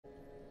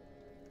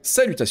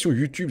Salutations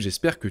YouTube,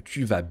 j'espère que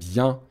tu vas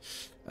bien.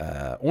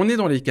 On est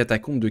dans les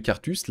catacombes de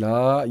Carthus,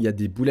 là, il y a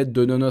des boulettes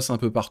de nonos un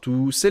peu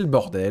partout, c'est le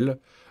bordel.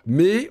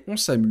 Mais on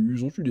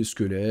s'amuse, on tue des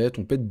squelettes,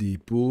 on pète des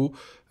pots,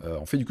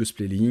 on fait du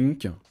cosplay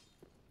Link.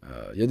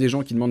 Il y a des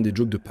gens qui demandent des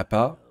jokes de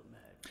papa.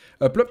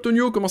 Plop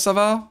Tonio, comment ça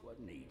va?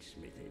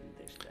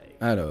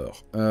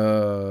 Alors,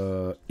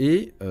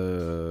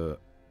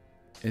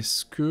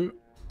 est-ce que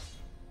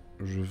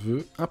je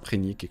veux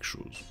imprégner quelque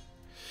chose?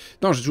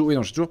 Non, j'ai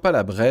toujours pas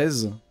la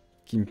braise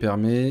qui me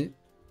permet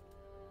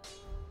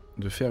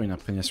de faire une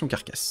imprégnation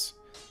carcasse.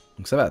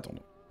 Donc ça va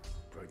attendre.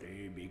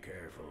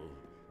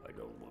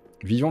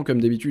 Vivant comme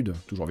d'habitude,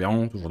 toujours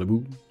vivant, toujours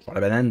debout, toujours la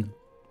banane.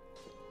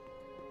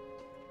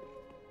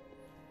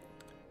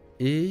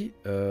 Et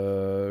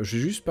je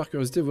vais juste par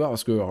curiosité voir,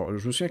 parce que alors,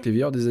 je me souviens que les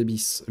veilleurs des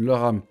abysses,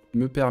 leur âme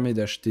me permet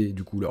d'acheter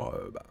du coup leur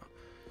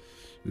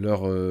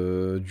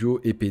duo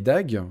épée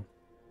dague.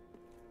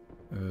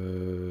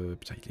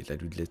 Putain, il est de la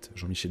ludelette,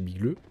 Jean-Michel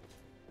Bigleux.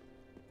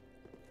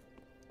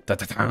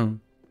 Ta-ta-ta.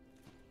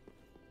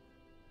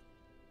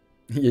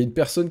 Il y a une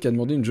personne qui a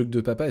demandé une joke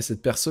de papa et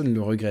cette personne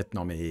le regrette.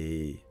 Non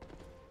mais...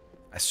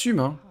 Assume,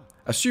 hein.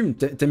 Assume,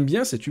 t'aimes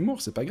bien cet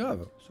humour, c'est pas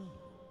grave.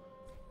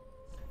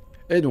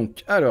 Et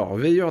donc, alors,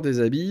 veilleur des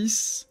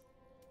abysses...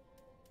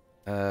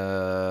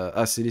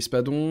 Ah, c'est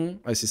l'espadon...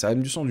 Ah, c'est ça,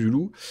 aime du sang du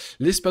loup.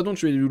 L'espadon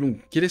tuer les loups.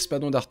 Quel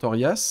espadon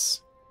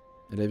d'Artorias?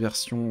 Et la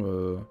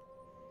version...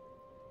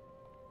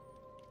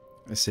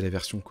 C'est la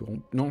version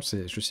corrompue. Non,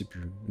 je sais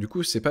plus. Du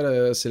coup, c'est pas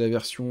la... C'est la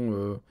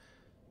version...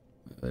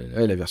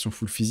 Ouais, la version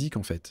full physique,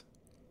 en fait.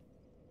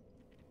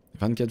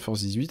 24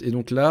 force 18. Et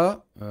donc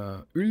là,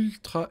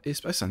 ultra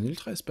espadon. C'est un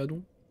ultra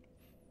espadon.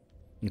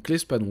 Donc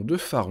l'espadon de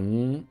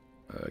Pharaon,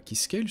 qui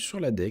scale sur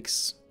la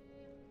Dex.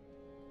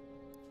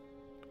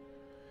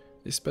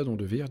 L'espadon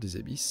de veilleur des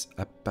abysses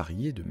a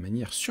parié de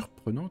manière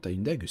surprenante à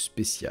une dague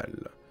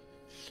spéciale.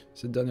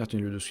 Cette dernière tient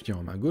le soutien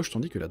en main gauche,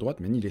 tandis que la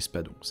droite manie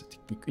l'espadon. Cette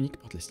technique unique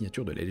porte la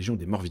signature de la Légion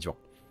des Morts Vivants.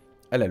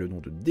 Elle a le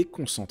nom de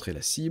déconcerter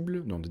la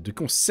cible,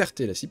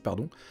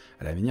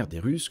 à la manière des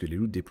ruses que les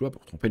loups déploient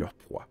pour tromper leur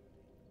proie.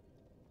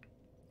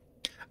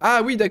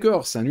 Ah oui,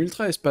 d'accord, c'est un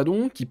ultra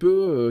espadon qui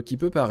peut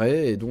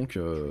parer et donc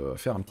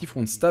faire un petit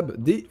front stab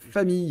des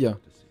familles.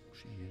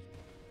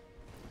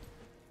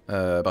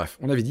 Bref,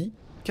 on avait dit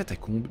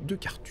catacombe de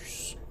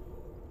Carthus.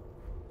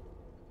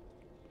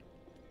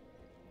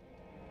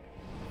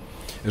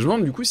 Je me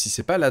demande du coup si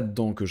c'est pas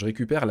là-dedans que je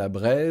récupère la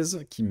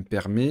braise qui me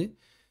permet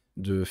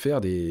de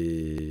faire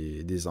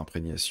des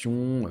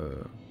imprégnations,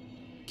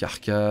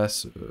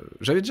 carcasses.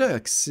 J'avais déjà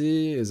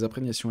accès aux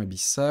imprégnations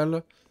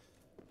abyssales.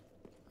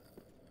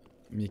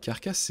 Mais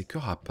carcasse, c'est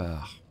corps à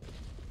part.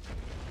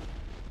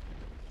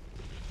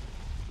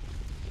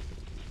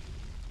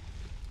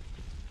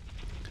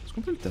 Est-ce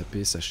qu'on peut le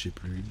taper, ça, je sais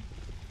plus.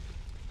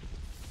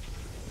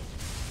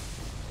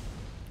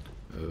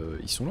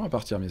 Ils sont longs à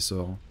partir, mes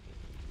sorts.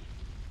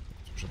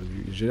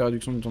 J'ai la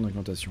réduction du temps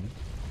d'incantation.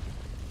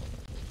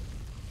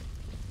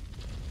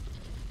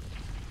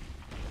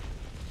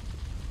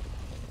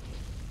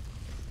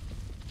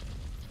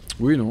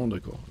 Oui, non,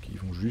 d'accord. Ils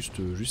vont juste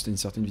à une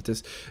certaine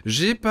vitesse.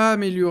 J'ai pas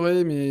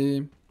amélioré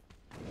mes...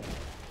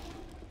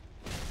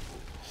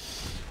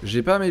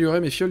 J'ai pas amélioré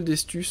mes fioles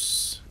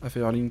d'estus à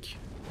Firelink.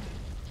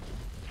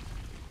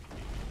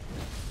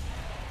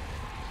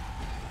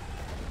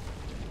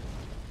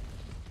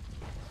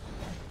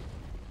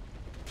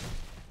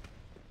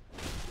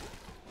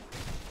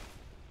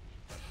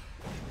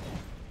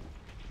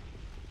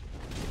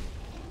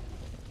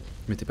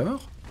 Mais t'es pas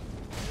mort?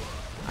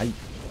 Aïe,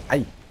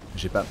 aïe.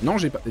 J'ai pas... Non,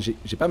 j'ai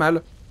pas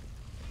mal.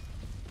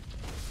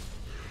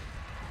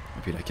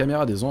 Et puis la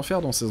caméra des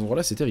enfers dans ces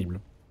endroits-là, c'est terrible.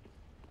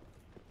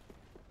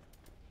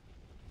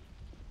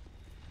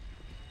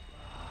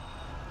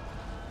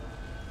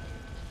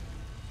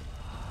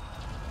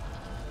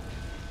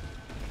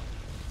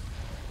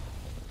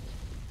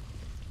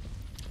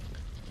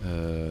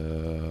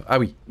 Ah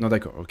oui, non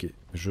d'accord, ok.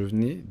 Je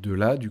venais de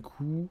là, du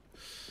coup...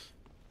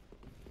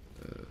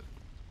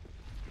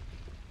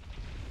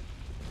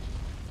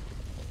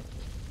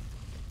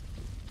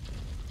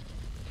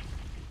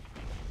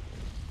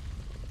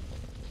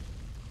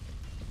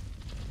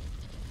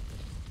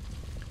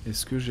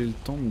 Est-ce que j'ai le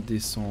temps de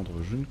descendre?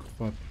 Je ne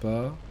crois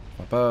pas.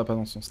 Enfin, pas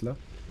dans ce sens-là.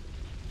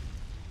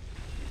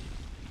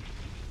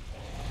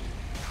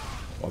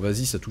 Oh,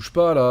 vas-y, ça touche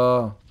pas,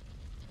 là.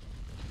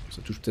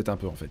 Ça touche peut-être un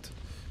peu, en fait.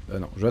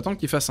 Non, je vais attendre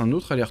qu'il fasse un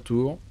autre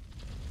aller-retour.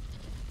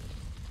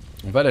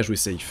 On va la jouer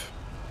safe.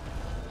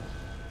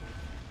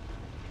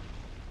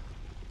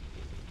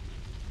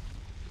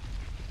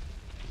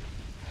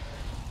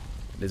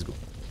 Let's go.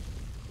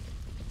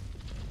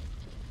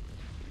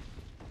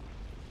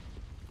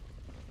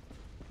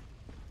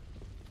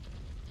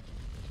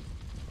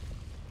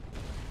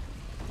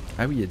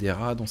 Ah oui, il y a des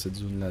rats dans cette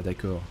zone-là,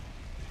 d'accord.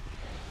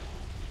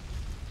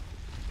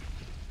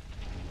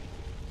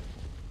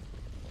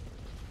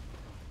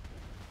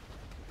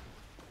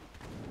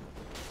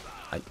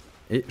 Aïe.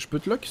 Et je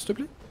peux te lock, s'il te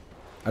plaît?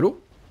 Allô?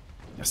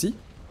 Merci.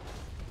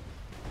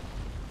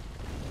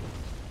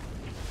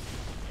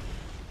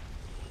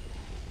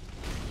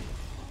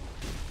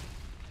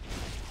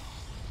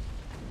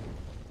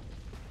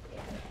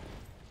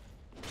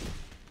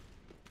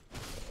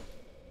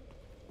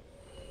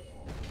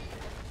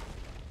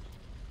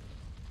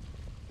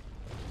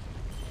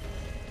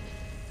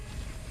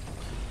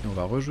 on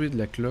va rejouer de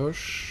la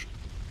cloche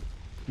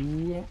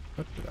pour...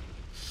 Hop là.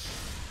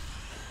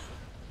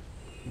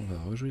 On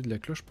va rejouer de la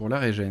cloche pour la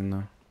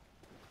régène.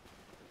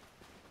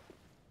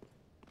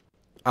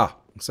 Ah,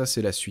 donc ça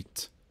c'est la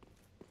suite.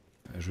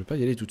 Je veux pas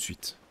y aller tout de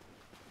suite.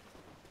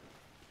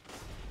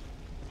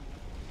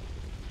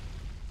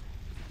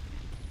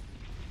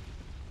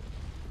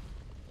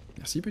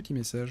 Merci petit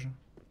message.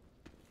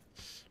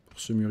 Pour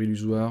ce mur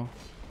illusoire.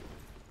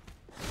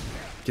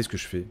 Qu'est-ce que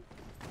je fais?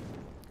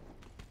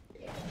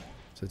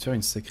 Ça va te faire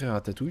une sacrée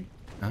ratatouille,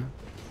 hein?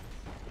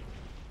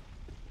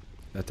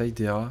 La taille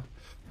des rats.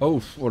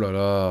 Oh, oh là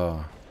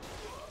là.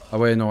 Ah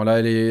ouais, non, là,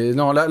 elle est...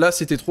 Non, là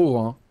c'était trop,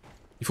 hein.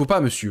 Il faut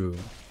pas, monsieur.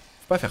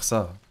 Faut pas faire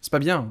ça. C'est pas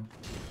bien.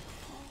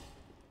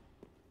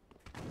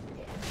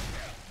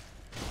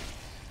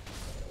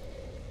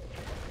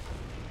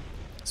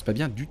 C'est pas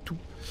bien du tout.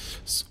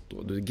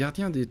 Centre de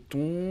gardien des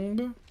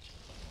tombes.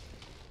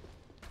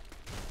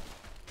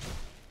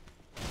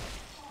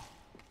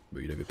 Bah,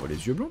 il avait pas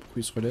les yeux blancs, pourquoi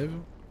il se relève?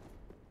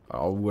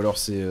 Alors, ou alors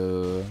c'est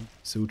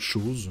autre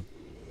chose.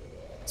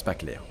 C'est pas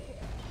clair.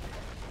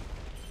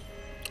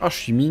 Ah, je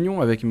suis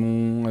mignon avec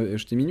mon...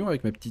 J'étais mignon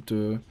avec ma petite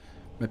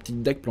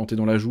dague plantée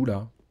dans la joue,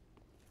 là.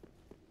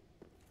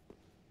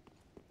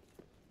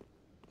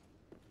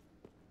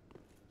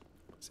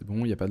 C'est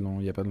bon, il n'y a pas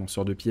de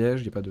lanceur de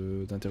piège, il n'y a pas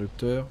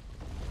d'interrupteur.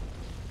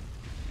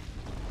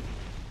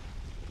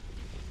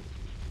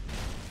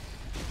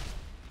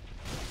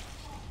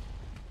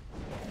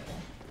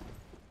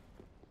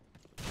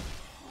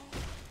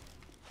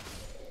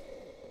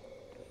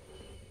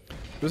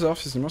 Je peux savoir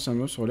facilement si un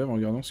mot se relève en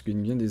regardant ce qu'il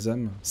gagne bien des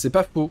âmes. C'est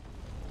pas faux.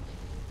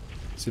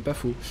 C'est pas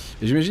faux.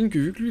 Et j'imagine que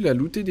vu que lui il a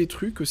looté des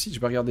trucs aussi, j'ai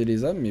pas regardé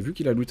les âmes, mais vu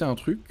qu'il a looté un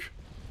truc,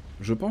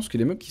 je pense que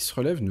les mobs qui se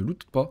relèvent ne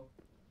lootent pas.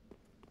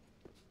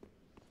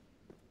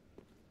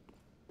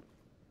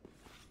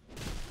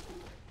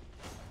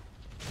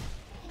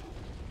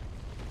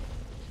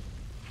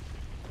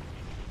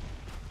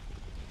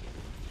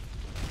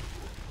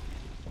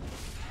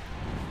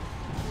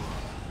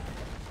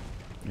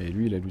 Et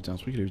lui il a looté un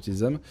truc, il a looté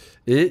des âmes.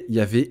 Et il y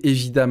avait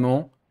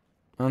évidemment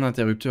un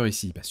interrupteur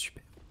ici. Bah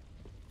super.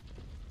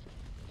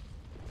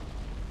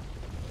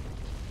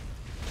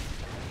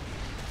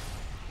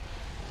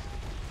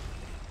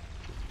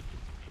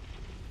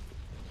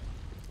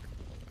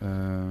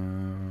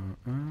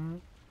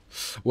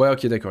 Ouais,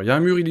 ok, d'accord. Il y a un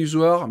mur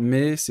illusoire,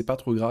 mais c'est pas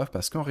trop grave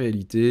parce qu'en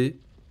réalité,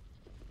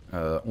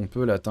 on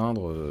peut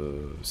l'atteindre,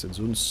 cette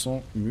zone,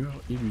 sans mur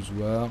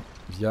illusoire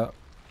via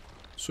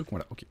ce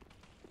coin-là. Ok.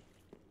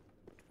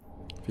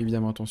 Fais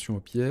évidemment attention au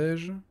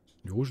piège.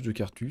 Du rouge de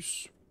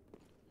Cartus.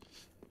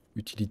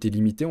 Utilité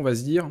limitée, on va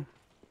se dire.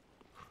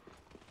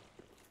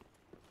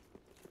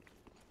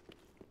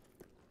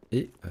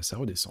 Et ça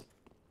redescend.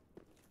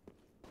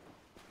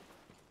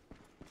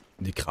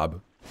 Des crabes.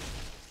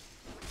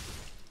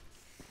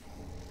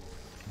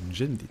 Une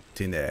gêne des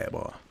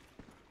ténèbres.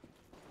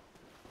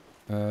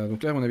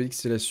 Donc là, on avait dit que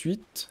c'est la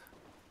suite.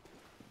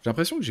 J'ai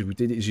l'impression que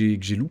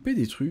j'ai loupé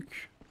des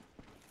trucs.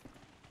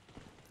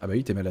 Ah bah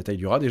oui, t'es mal à la taille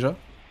du rat déjà.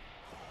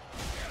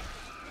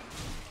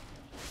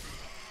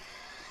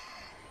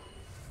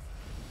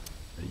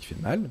 Il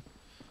fait mal.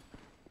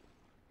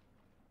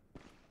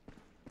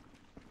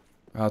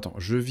 Ah, attends,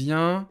 je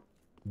viens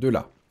de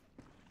là.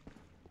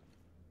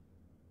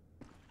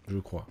 Je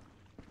crois.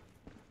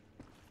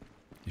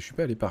 Et je suis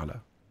pas allé par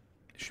là.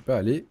 Je suis pas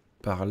allé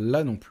par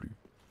là non plus.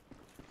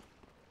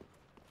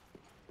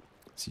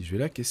 Si je vais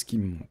là, qu'est-ce qu'il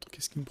me montre?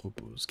 Qu'est-ce qu'il me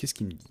propose? Qu'est-ce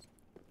qu'il me dit?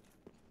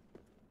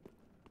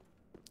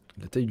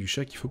 La taille du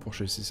chat qu'il faut pour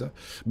chasser ça.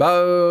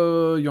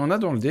 Bah, il y en a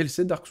dans le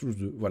DLC de Dark Souls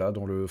 2. Voilà,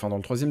 dans le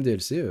 3e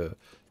DLC,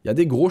 il y a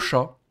des gros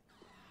chats.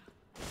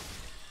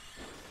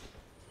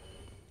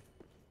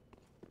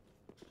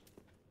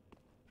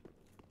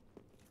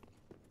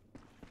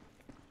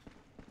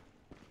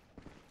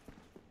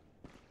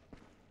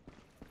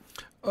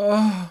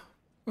 Ah.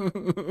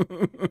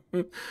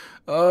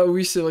 Ah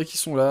oui, c'est vrai qu'ils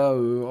sont là.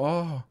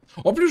 Oh.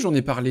 En plus, j'en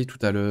ai parlé tout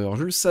à l'heure.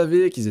 Je le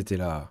savais qu'ils étaient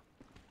là.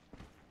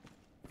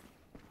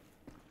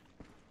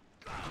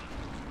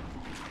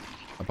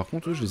 Ah, par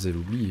contre, eux, je les avais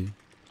oubliés.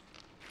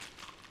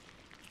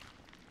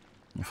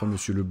 Enfin,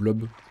 monsieur le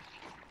blob.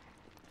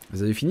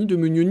 Vous avez fini de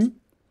me gnoni?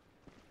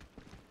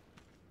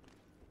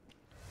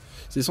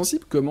 C'est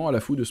sensible comment à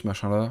la fouille de ce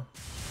machin-là?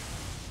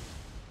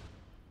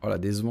 Oh, la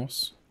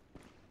décevance.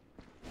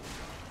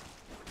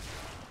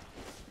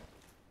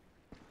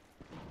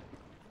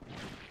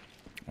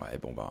 Ouais,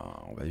 bon, ben,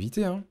 on va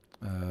éviter, hein.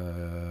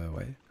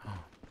 Ouais. Oh,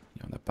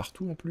 il y en a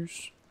partout, en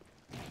plus.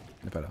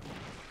 Il n'est pas là.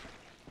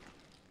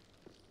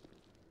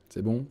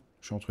 C'est bon,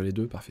 je suis entre les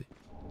deux, parfait.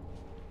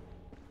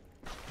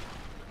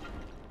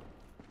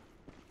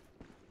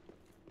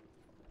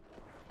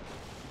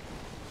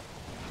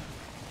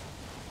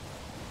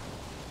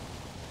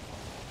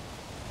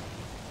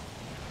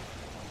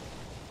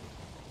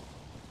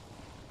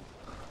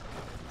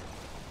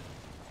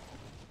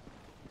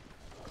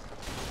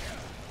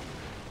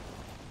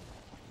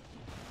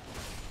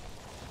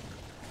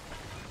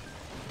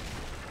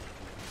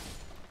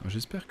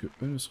 J'espère que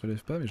eux ne se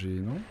relèvent pas, mais j'ai...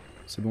 Non,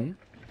 c'est bon.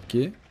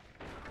 Ok.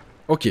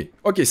 Ok,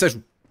 ok, ça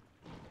joue.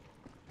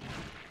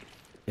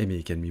 Eh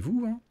mais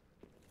calmez-vous, hein.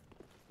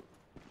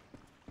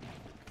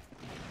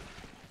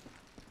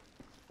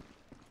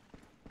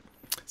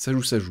 Ça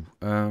joue, ça joue.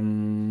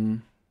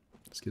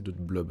 Est-ce qu'il y a d'autres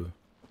blobs?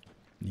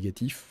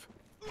 Négatif.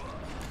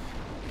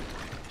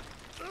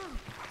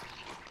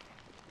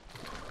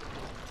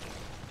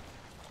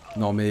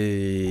 Non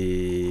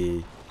mais...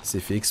 C'est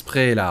fait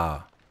exprès,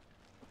 là.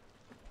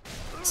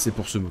 C'est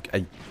pour se moquer.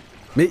 Aïe.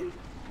 Mais...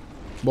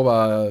 Bon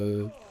bah...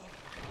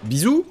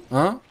 Bisous,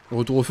 hein.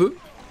 Retour au feu.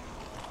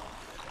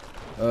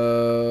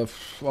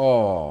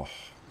 Oh.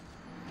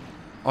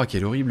 Oh,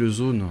 quelle horrible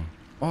zone.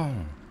 Oh.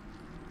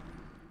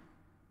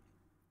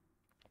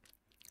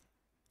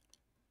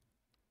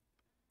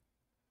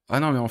 Ah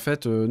non, mais en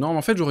fait... non, mais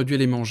en fait, j'aurais dû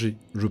aller manger,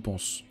 je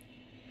pense.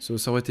 Ça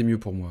aurait été mieux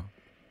pour moi.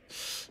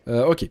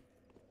 Ok.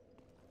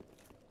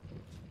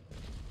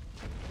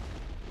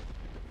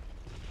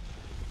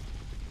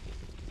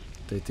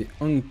 T'as été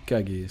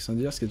Ankage, c'est un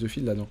dire ce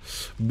qu'il là-dedans.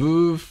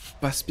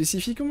 Pas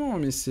spécifiquement,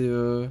 mais c'est...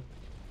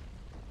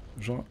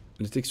 genre,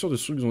 les textures de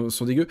ce truc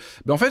sont dégueu.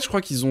 Bah en fait, je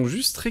crois qu'ils ont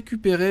juste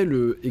récupéré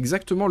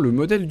exactement le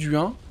modèle du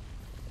 1.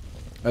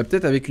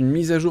 Peut-être avec une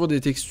mise à jour des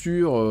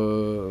textures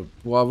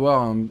pour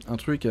avoir un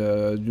truc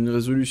d'une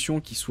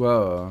résolution qui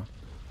soit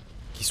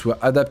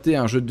adapté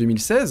à un jeu de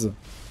 2016.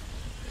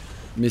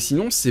 Mais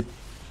sinon, c'est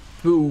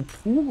peu ou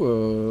prou...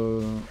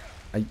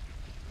 aïe.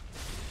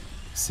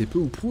 C'est peu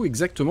ou prou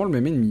exactement le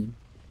même ennemi.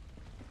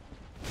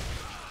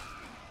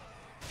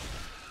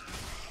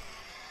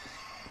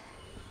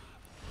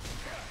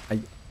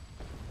 Aïe.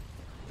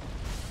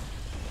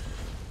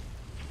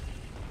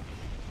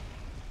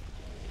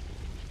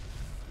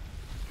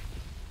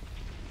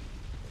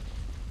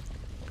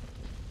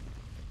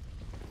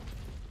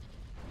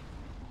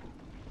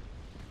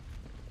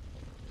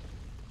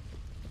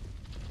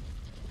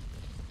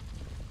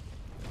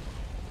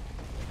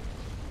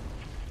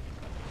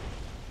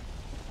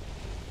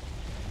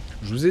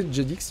 Je vous ai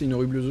déjà dit que c'est une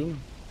horrible zone?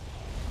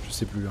 Je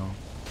sais plus, hein.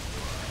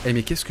 Eh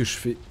mais qu'est-ce que je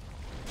fais?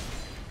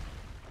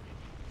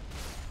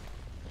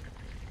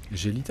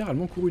 J'ai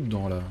littéralement couru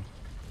dedans, là.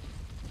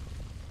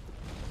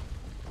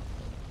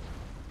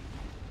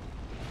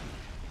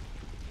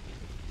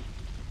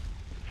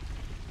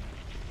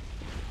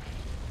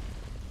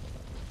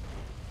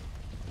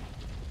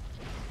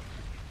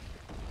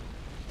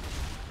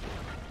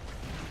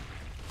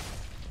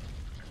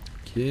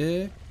 Ok.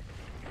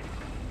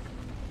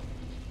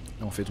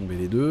 Là, on fait tomber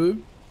les deux.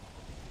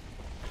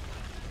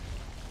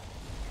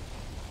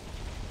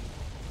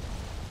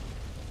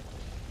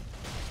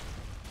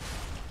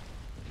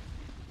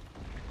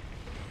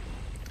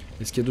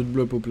 Est-ce qu'il y a d'autres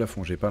blocs au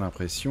plafond? J'ai pas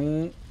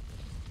l'impression.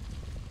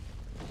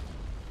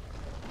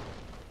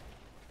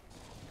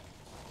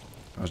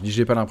 Enfin, je dis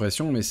j'ai pas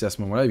l'impression, mais c'est à ce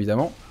moment-là,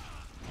 évidemment,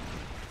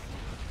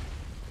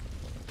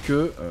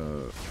 que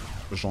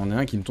j'en ai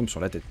un qui me tombe sur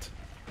la tête.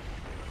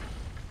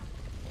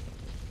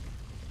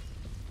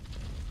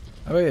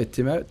 Ah ouais,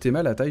 t'es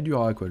mal à taille du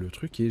rat, quoi. Le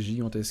truc est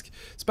gigantesque.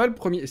 C'est pas le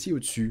premier... Si,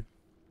 au-dessus.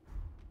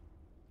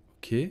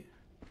 Ok.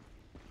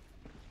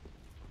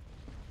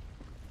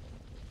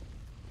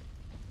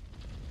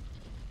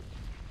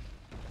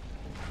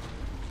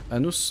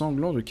 Anneau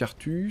sanglant de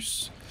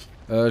Cartus.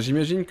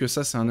 J'imagine que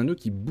ça, c'est un anneau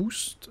qui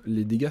booste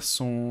les dégâts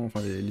sans...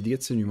 Enfin, les dégâts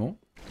de saignement.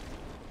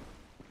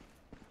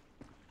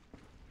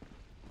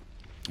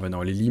 Ouais,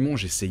 non, les limons,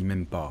 j'essaye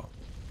même pas.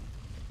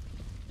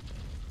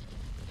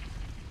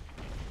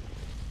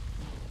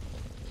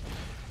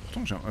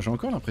 Pourtant, j'ai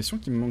encore l'impression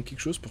qu'il me manque quelque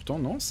chose. Pourtant,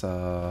 non,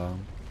 ça...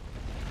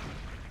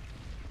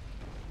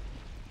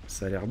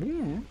 Ça a l'air bon,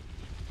 hein.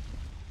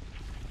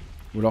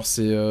 Ou alors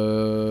c'est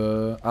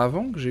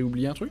avant que j'ai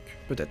oublié un truc?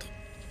 Peut-être.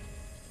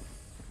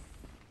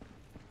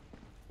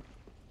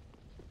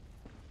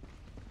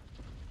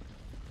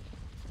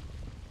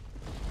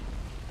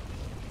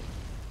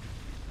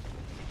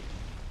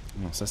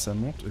 Non, ça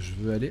monte. Je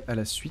veux aller à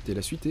la suite. Et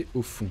la suite est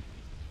au fond.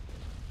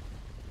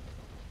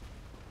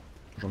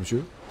 Bonjour,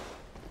 monsieur.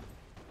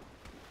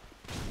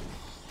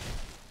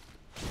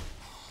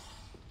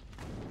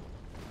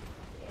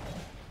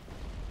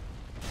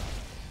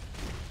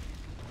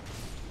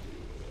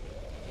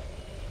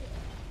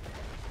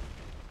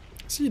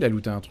 Si, il a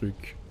looté un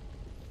truc.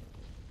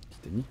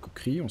 Titanic,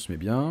 coquerie, on se met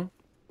bien.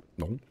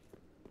 Non.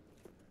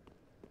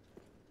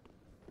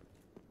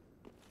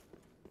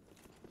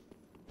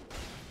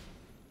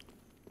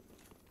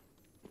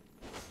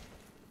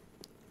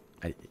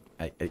 Allez,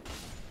 allez, allez.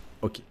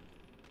 Ok.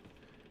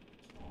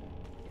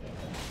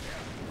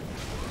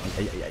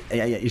 Aïe, aïe, aïe,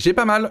 aïe, aïe, aïe. J'ai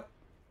pas mal.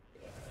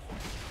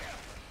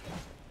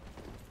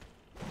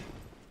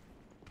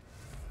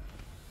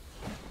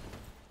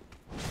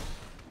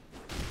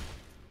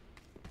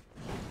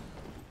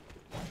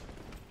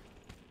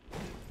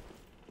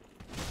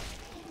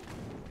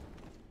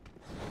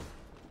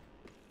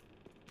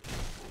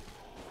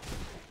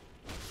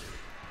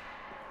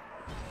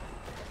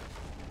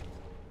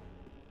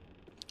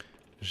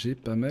 J'ai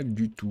pas mal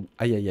du tout.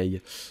 Aïe, aïe,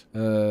 aïe.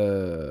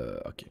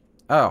 Ok.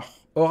 Alors,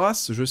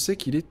 Horace, je sais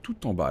qu'il est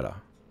tout en bas, là.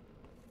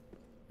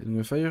 Et donc il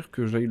va falloir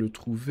que j'aille le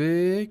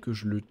trouver, que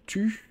je le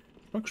tue.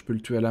 Je crois que je peux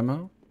le tuer à la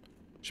main.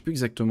 Je sais plus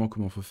exactement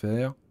comment faut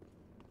faire.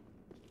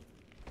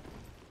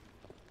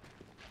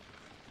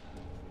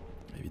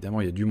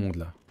 Évidemment, il y a du monde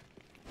là.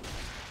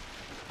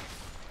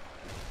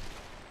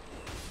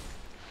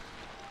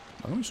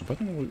 Ah non, ils sont pas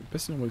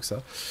si nombreux que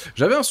ça.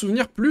 J'avais un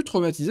souvenir plus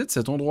traumatisé de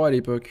cet endroit à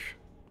l'époque.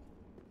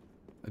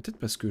 Peut-être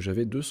parce que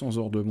j'avais 200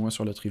 heures de moins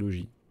sur la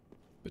trilogie.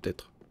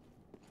 Peut-être.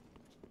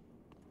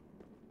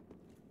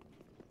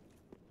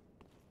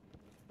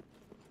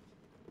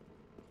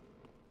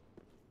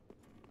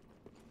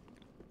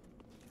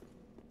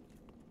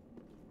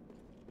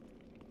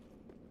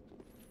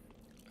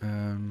 Ouais,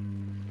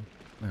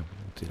 on va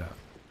monter là.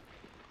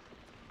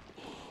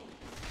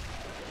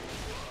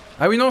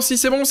 Ah oui, non, si,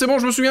 c'est bon,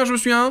 je me souviens, je me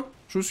souviens.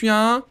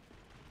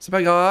 C'est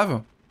pas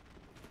grave.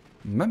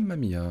 Mamma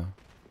mia.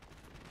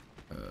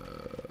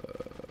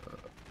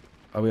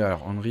 Ah oui,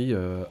 alors, Henry,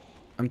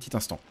 un petit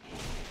instant.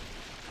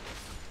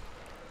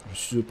 Je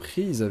suis aux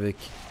prises avec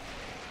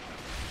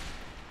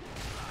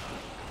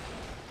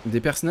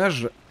des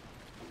personnages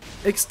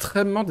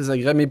extrêmement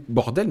désagréables. Mais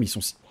bordel, mais ils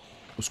sont si...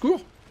 Au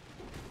secours.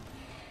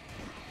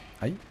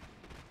 Aïe.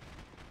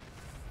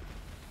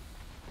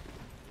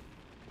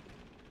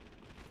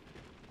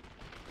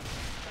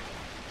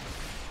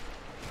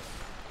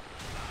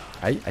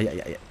 Aïe, aïe,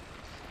 aïe, aïe.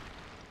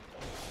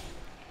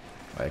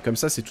 Ouais, comme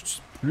ça, c'est tout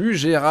plus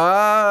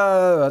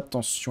gérable.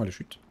 Attention à la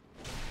chute.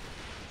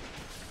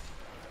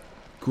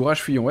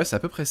 Courage, fuyons. Ouais, c'est à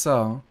peu près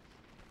ça. Hein.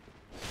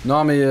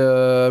 Non, mais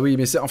oui,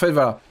 mais c'est... En fait,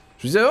 voilà.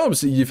 Je me disais, oh,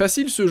 il est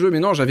facile ce jeu. Mais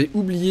non, j'avais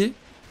oublié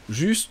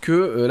juste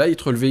que là, il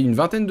te relevait une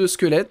vingtaine de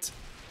squelettes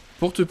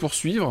pour te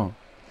poursuivre.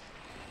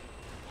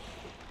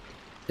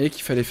 Et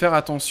qu'il fallait faire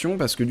attention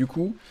parce que du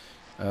coup,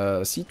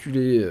 si tu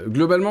les...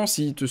 Globalement,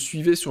 s'ils te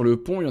suivaient sur le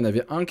pont, il y en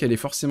avait un qui allait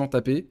forcément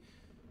taper.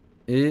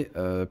 Et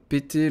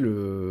péter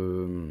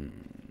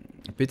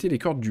les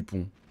cordes du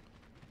pont.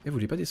 Eh, vous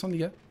voulez pas descendre, les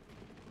gars?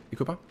 Les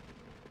copains?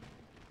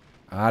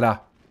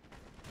 Voilà.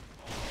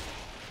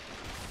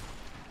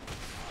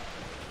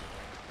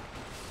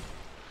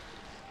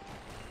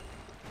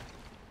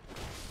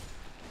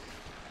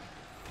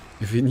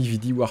 Veni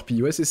Vidi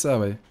Warpy. Ouais, c'est ça,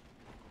 ouais.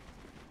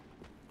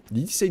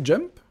 Did he say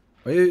jump?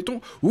 Ouais,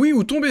 oui,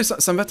 ou tomber,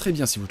 ça me va très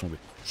bien si vous tombez.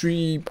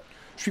 Je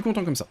suis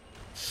content comme ça.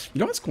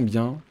 Il en reste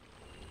combien?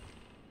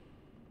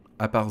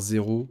 À part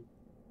 0.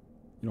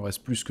 Il en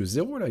reste plus que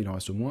 0, là. Il en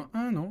reste au moins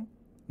 1, non?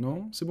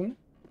 Non, c'est bon?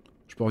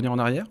 Je peux revenir en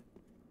arrière?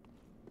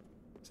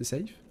 C'est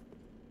safe?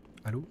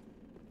 Allô?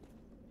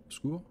 Au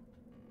secours?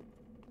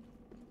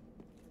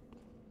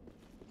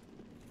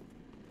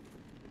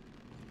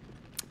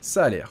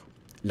 Ça a l'air.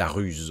 La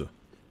ruse.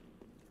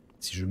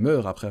 Si je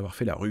meurs après avoir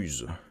fait la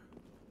ruse.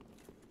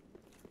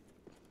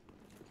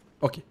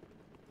 Ok.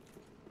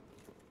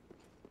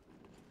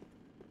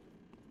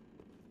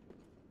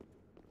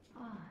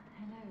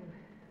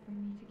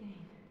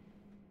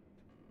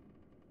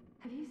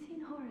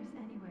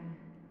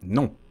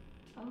 Non.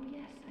 Oh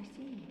yes, I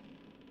see.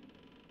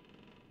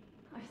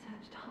 I've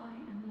searched high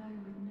and low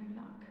with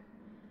no luck.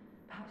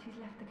 Perhaps he's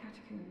left the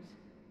catacombs.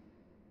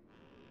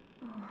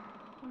 Oh,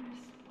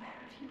 Horace, where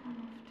have you run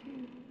off to?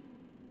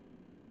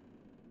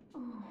 Oh,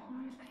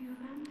 Horace, have you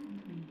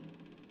abandoned me?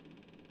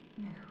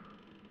 No.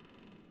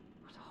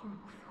 What a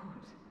horrible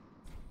thought.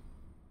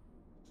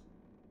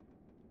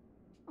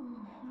 Oh,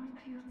 Horace,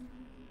 have you...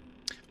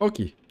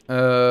 Ok.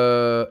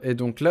 Et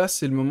donc là,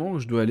 c'est le moment où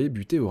je dois aller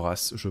buter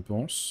Horace, je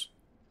pense.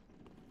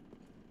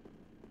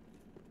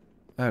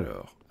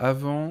 Alors,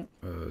 avant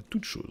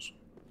toute chose.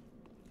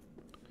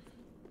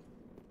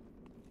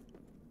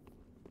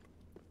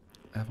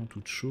 Avant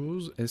toute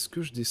chose, est-ce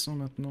que je descends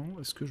maintenant?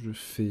 Est-ce que je le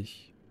fais?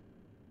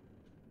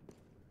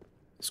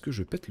 Est-ce que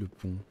je pète le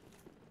pont?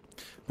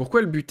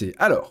 Pourquoi le buter?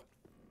 Alors,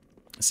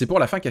 c'est pour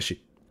la fin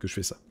cachée que je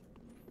fais ça.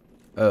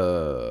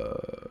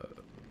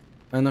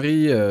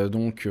 Henry,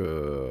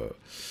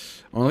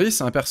 Henry,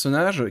 c'est un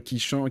personnage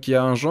qui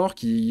a un genre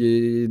qui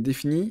est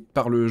défini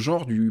par le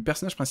genre du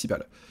personnage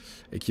principal.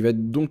 Et qui va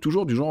être donc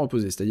toujours du genre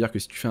opposé. C'est-à-dire que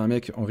si tu fais un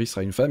mec, Henry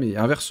sera une femme, et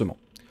inversement.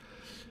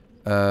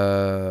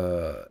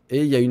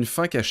 Et il y a une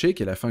fin cachée,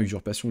 qui est la fin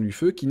usurpation du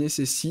feu, qui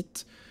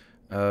nécessite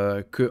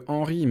que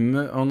Henry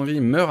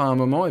meure à un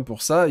moment, et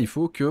pour ça, il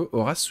faut que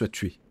Horace soit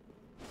tué.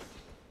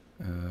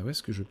 Où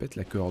est-ce que je pète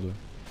la corde?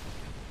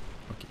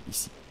 Ok,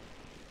 ici.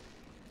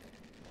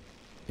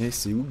 Et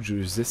c'est où que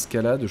je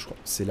escalade, je crois.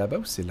 C'est là-bas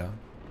ou c'est là?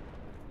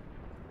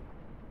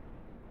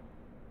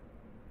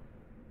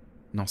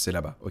 Non, c'est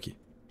là-bas, ok.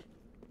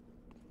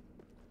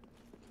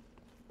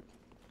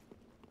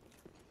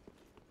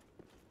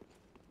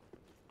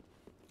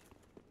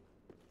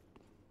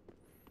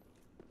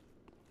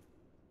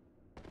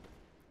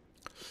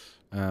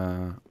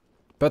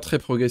 Pas très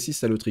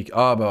progressiste à l'autrique.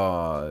 Ah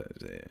bah...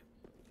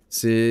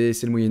 C'est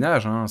le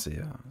Moyen-Âge, hein.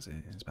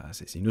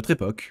 C'est une autre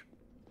époque.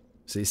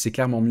 C'est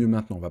clairement mieux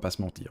maintenant, on va pas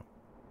se mentir.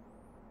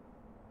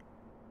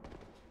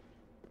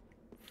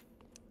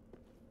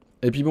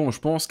 Et puis bon, je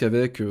pense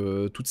qu'avec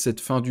toute cette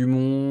fin du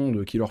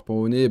monde qui leur pend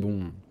au nez,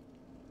 bon...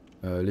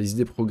 les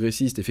idées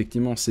progressistes,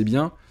 effectivement, c'est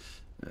bien.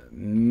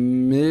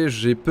 Mais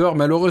j'ai peur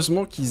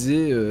malheureusement qu'ils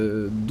aient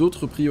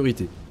d'autres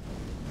priorités.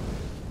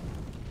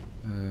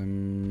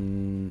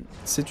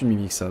 C'est une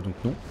mimique ça, donc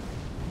non.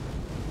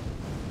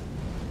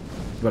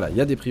 Voilà, il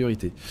y a des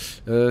priorités.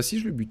 Si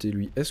je le butais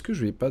lui, est-ce que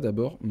je vais pas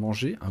d'abord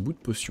manger un bout de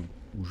potion?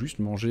 Ou juste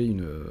manger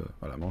une...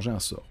 voilà, manger un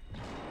sort.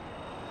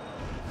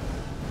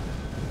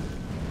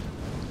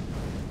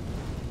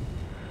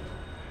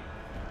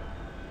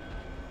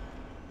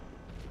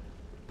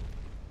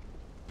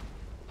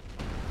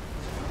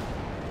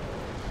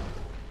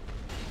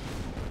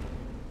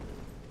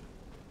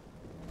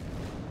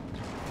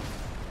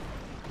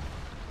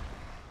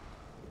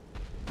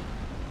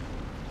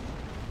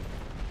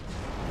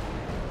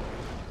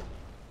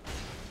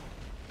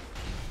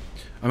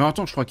 Ah mais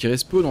attends, je crois qu'il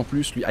respawn en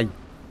plus lui. Aïe,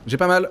 j'ai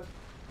pas mal.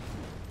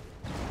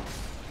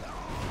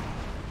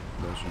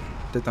 Bah, j'ai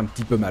peut-être un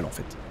petit peu mal en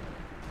fait.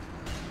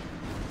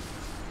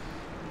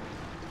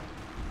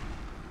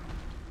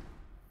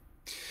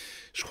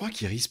 Je crois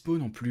qu'il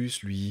respawn en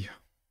plus lui.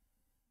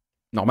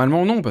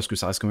 Normalement non, parce que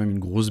ça reste quand même une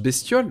grosse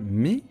bestiole,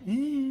 mais...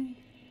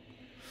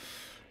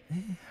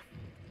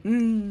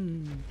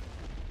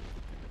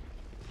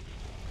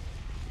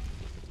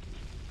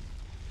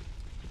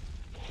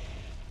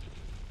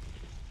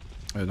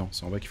 Non,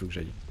 c'est en bas qu'il faut que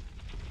j'aille.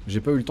 J'ai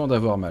pas eu le temps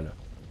d'avoir mal.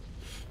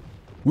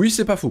 Oui,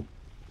 c'est pas faux.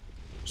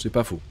 C'est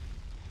pas faux.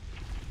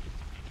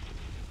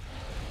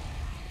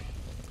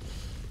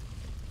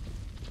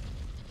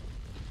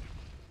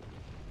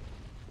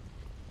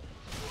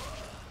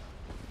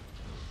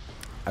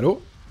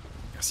 Allô?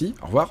 Merci,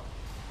 au revoir.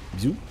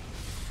 Bisous.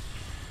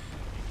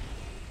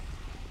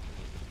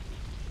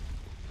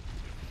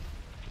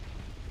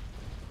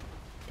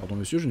 Pardon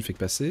monsieur, je ne fais que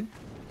passer.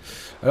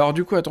 Alors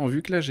du coup, attends,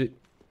 vu que là j'ai...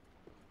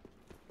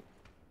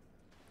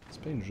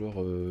 C'est pas une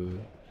genre... une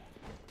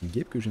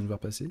guêpe que je viens de voir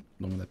passer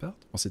dans mon appart,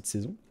 en cette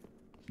saison?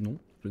 Non,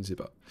 je ne sais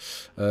pas.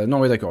 Non,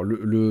 ouais d'accord,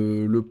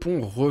 le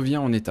pont revient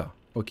en état.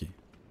 Ok.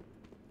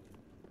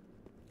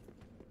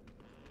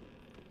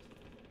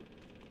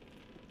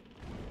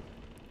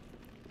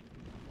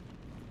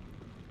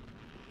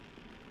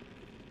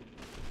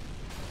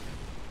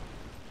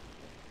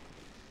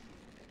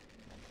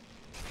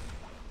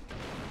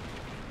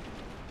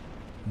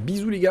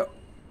 Bisous les gars.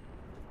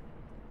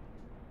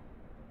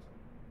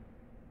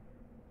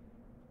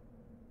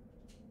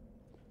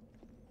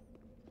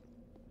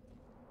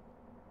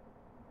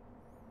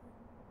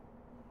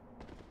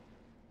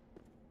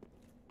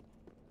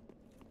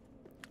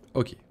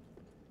 Ok.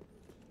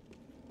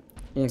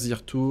 On y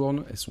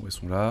retourne. Elles sont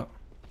là.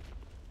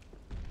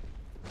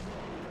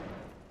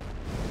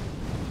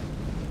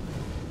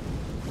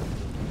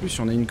 En plus, il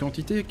y en a une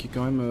quantité qui est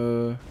quand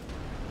même...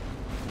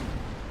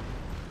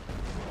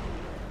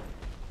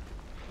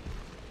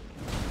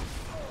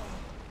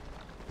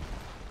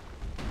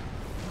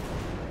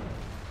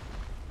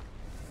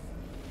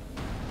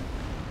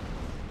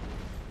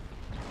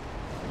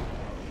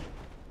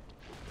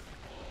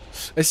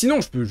 Et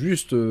sinon, je peux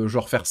juste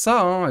genre faire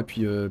ça, hein, et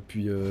puis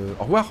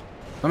au revoir.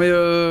 Non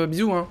mais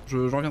bisous, hein,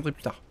 j'en reviendrai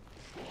plus tard.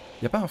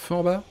 Y a pas un feu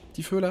en bas?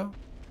 Petit feu là?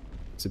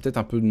 C'est peut-être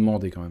un peu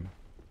demandé quand même.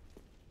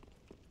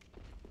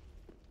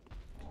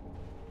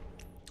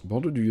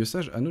 Bandeau du vieux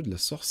sage, anneau de la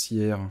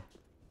sorcière.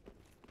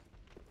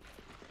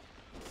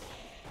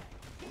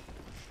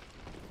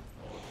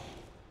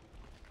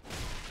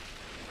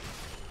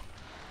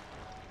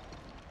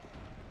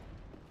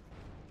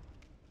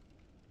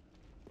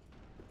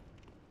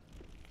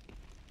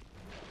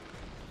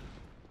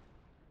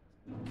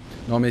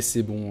 Non mais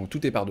c'est bon,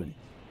 tout est pardonné.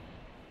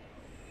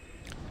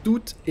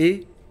 Tout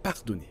est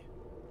pardonné.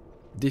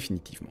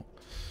 Définitivement.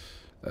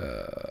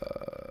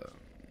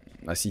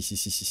 Ah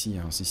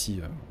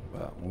si,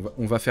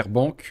 on va faire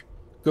banque,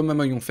 comme un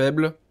maillon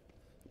faible,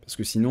 parce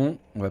que sinon,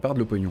 on va perdre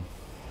le pognon.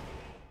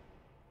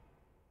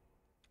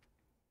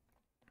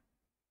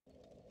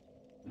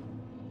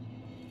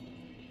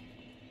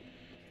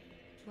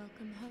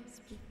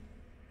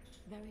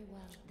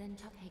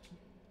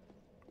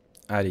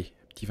 Allez,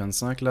 petit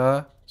 25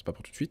 là, c'est pas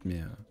pour tout de suite,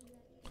 mais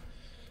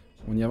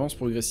on y avance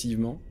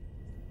progressivement.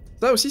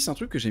 Ça aussi, c'est un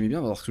truc que j'aimais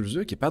bien dans Dark Souls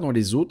 2, qui est pas dans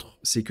les autres,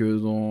 c'est que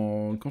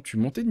quand tu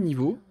montais de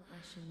niveau,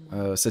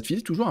 ça te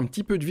filait toujours un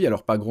petit peu de vie.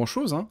 Alors pas grand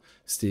chose, hein.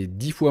 C'était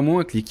 10 fois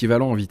moins que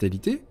l'équivalent en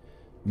vitalité,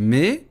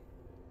 mais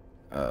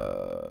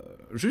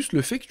juste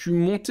le fait que tu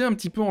montais un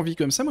petit peu en vie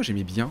comme ça, moi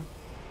j'aimais bien.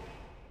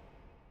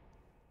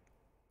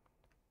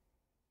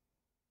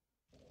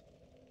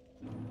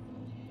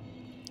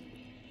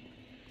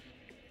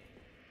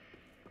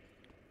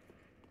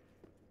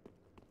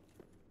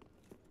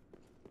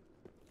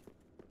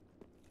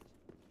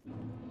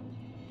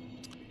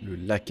 Le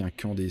lac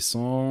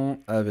incandescent,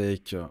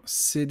 avec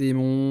ses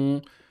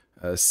démons,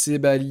 ses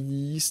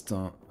balistes,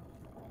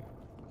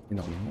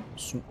 énormément,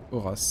 son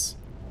Horace.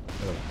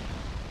 Voilà.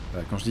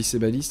 Voilà, quand je dis ses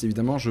balistes,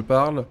 évidemment, je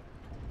parle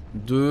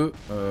de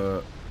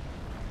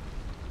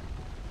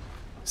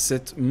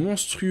cette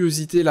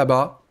monstruosité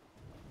là-bas.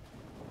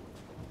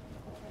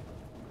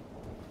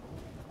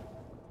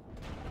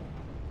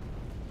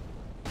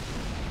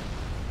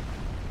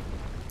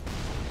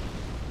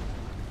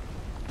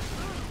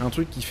 Un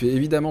truc qui fait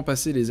évidemment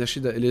passer les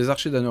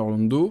archers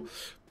d'Anorlando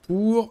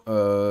pour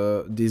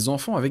des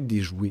enfants avec des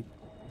jouets.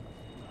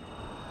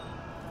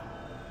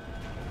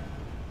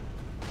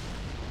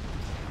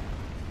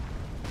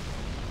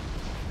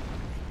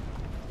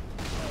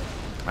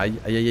 Aïe,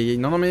 aïe, aïe, aïe.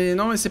 Non,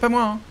 mais c'est pas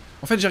moi. Hein.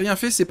 En fait, j'ai rien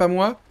fait, c'est pas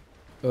moi.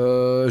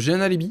 J'ai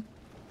un alibi.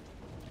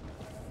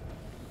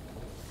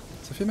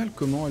 Ça fait mal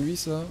comment à lui,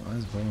 ça? Ouais,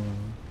 c'est pas...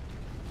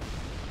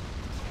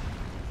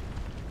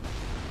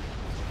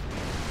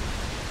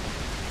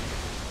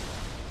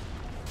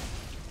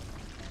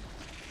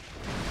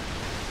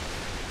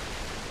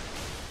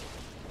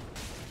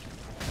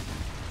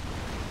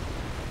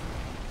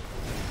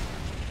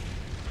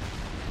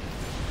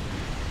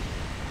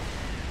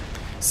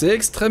 C'est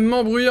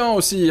extrêmement bruyant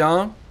aussi,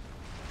 hein.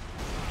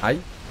 Aïe.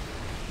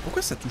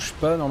 Pourquoi ça touche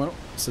pas, normalement?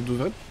 Ça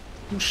devrait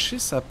toucher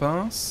sa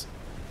pince.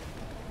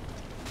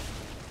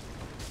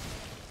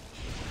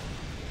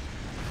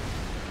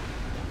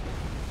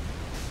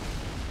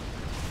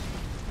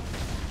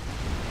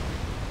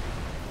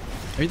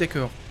 Ah oui,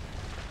 d'accord.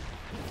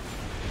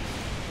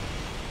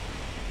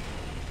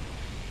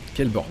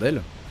 Quel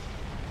bordel.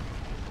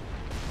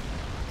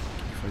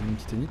 Il faudrait une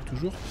petite énigme,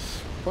 toujours.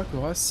 Je crois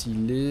qu'Horace,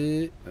 il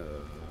est...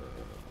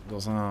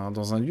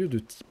 dans un lieu de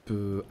type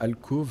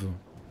alcôve.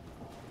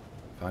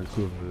 Enfin,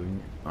 alcôve,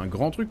 un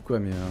grand truc quoi,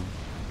 mais...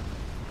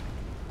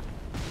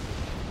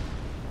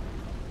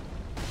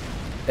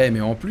 Eh,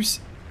 mais en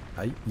plus...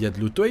 Aïe, il y a de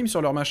l'auto-aim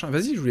sur leur machin.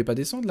 Vas-y, je voulais pas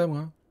descendre là,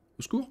 moi.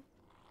 Au secours.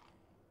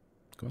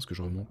 Comment est-ce que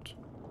je remonte?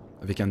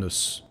 Avec un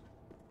os.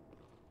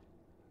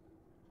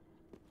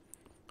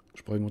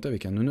 Je pourrais monter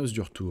avec un non-os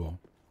du retour.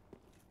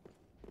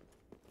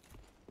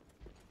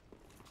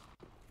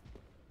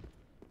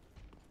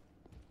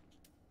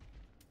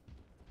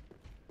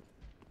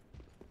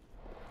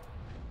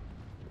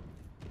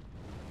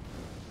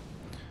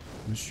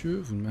 Monsieur,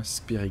 vous ne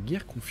m'inspirez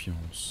guère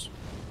confiance.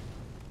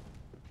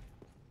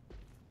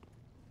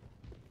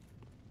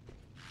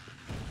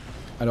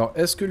 Alors,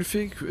 est-ce que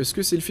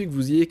c'est le fait que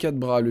vous ayez 4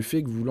 bras, le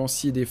fait que vous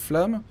lanciez des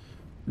flammes,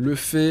 le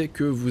fait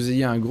que vous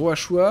ayez un gros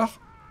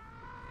hachoir,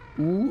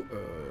 ou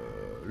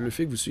le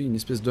fait que vous soyez une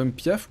espèce d'homme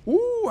piaf, ou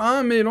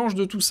un mélange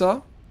de tout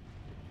ça?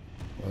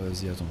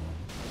 Vas-y, attends.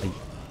 Aïe.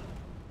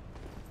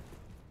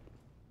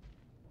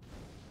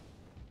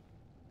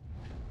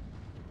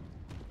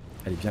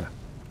 Allez, viens là.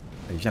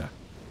 Allez, viens là.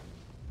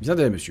 Viens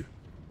derrière, monsieur.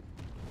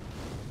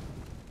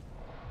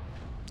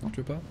 Non, tu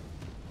veux pas?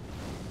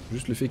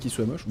 Juste le fait qu'il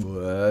soit moche?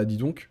 Bah, dis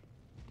donc.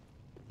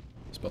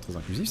 C'est pas très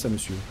inclusif, ça,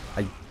 monsieur.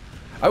 Aïe.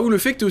 Ah, ou le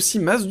fait que t'es aussi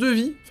masse de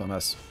vie. Enfin,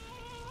 masse.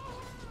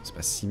 C'est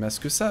pas si masse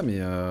que ça,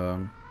 mais...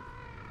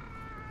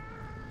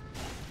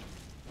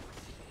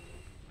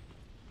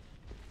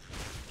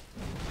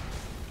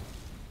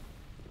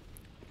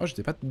 Oh,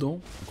 j'étais pas dedans.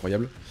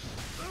 Incroyable.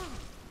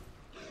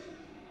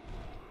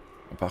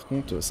 Bon, par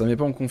contre, ça met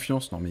pas en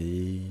confiance. Non,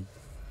 mais...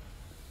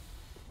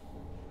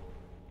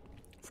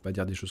 Faut pas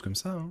dire des choses comme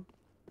ça, hein.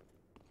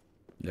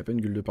 Il a pas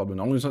une gueule de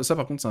porte-bonheur. Ça,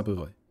 par contre, c'est un peu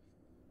vrai.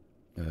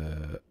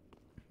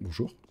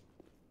 Bonjour.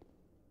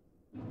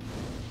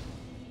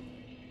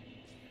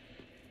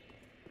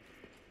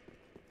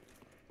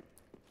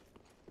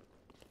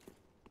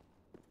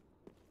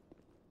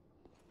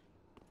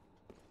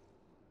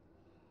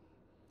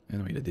 Eh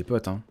non, il a des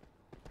potes, hein.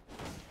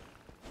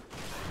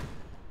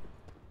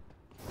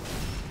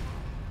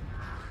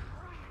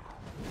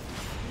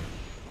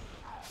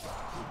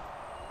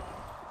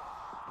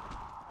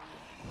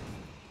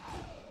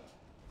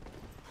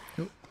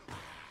 Oh.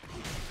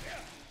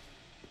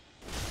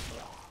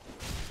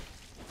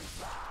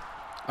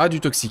 Ah,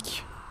 du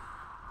toxique.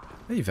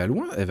 Eh, il va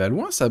loin, elle va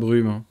loin, sa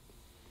brume.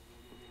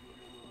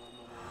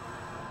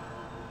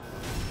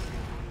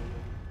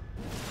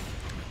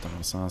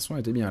 Attends, un soin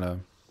était bien, là.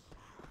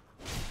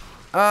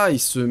 Ah, il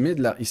se met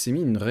de la... Il s'est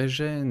mis une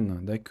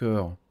régène,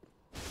 d'accord.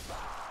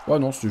 Oh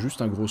non, c'est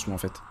juste un gros soin, en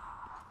fait.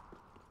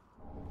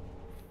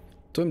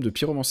 Tome de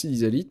pyromancie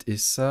d'Isalite, et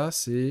ça,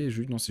 c'est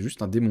juste... Non, c'est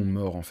juste un démon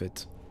mort, en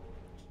fait.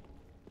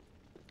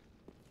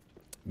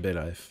 Belle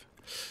ref.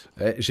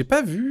 J'ai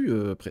pas vu...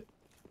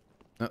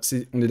 Ah,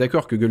 on est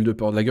d'accord que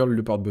la gueule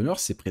de porte-bonheur,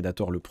 c'est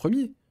Predator le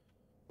premier.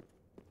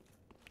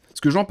 Parce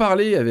que j'en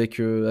parlais avec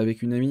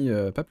une amie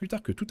pas plus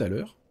tard que tout à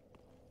l'heure.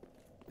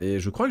 Et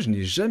je crois que je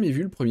n'ai jamais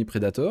vu le premier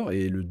Predator,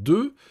 et le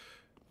 2,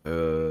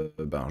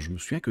 ben, je me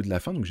souviens que de la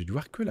fin, donc j'ai dû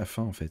voir que la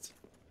fin, en fait.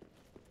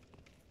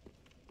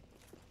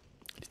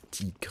 Les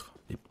tigres,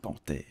 les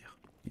panthères,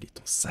 il est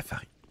en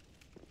safari.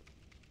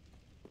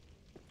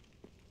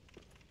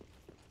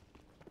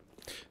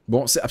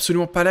 Bon, c'est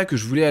absolument pas là que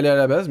je voulais aller à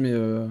la base, mais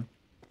je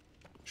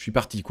suis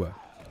parti, quoi.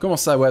 Comment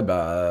ça, ouais,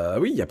 bah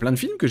oui, il y a plein de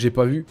films que j'ai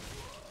pas vus.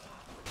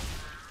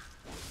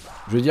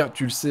 Je veux dire,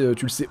 tu le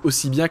sais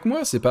aussi bien que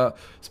moi, c'est pas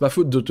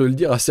faute de te le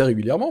dire assez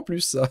régulièrement, en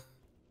plus, ça.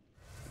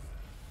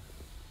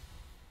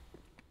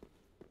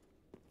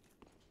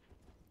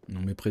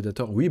 Non mais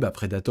Predator, oui, bah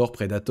Predator,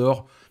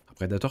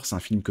 c'est un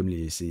film comme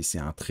c'est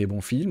un très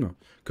bon film,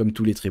 comme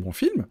tous les très bons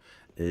films,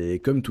 et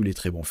comme tous les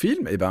très bons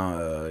films, et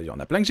ben, il y en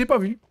a plein que j'ai pas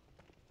vus,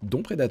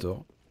 dont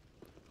Predator.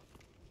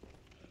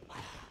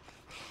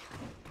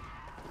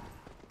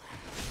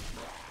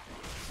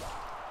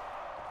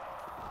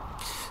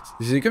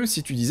 C'est comme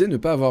si tu disais ne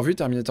pas avoir vu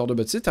Terminator 2.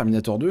 Bah, tu sais,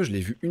 Terminator 2, je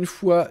l'ai vu une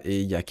fois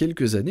et il y a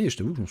quelques années et je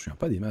t'avoue que je m'en souviens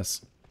pas des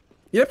masses.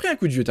 Il a pris un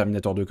coup de vieux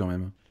Terminator 2 quand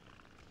même.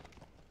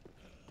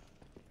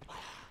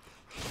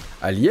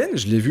 Alien,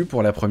 je l'ai vu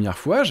pour la première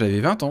fois,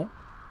 j'avais 20 ans.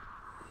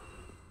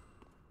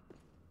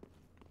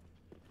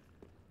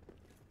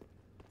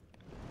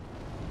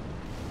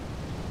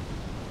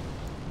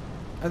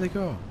 Ah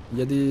d'accord, il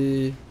y a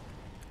des...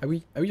 ah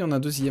oui, il y en a un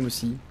deuxième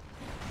aussi.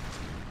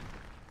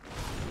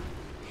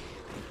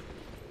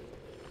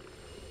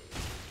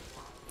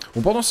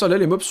 Bon, pendant ce temps-là,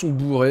 les mobs sont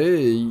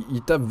bourrés et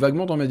ils tapent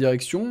vaguement dans ma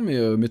direction,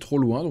 mais trop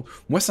loin. Donc,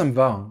 moi, ça me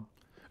va. Hein.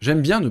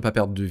 J'aime bien ne pas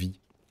perdre de vie.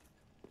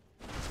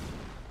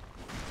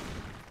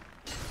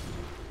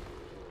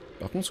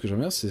 Par contre, ce que j'aime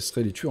bien, ce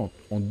serait les tuer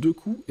en 2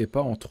 coups et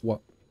pas en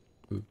 3.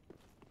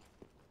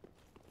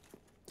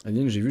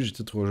 Alien, j'ai vu,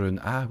 j'étais trop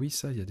jeune. Ah oui,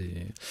 ça, il y a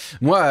des...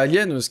 Moi,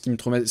 Alien, ce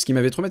qui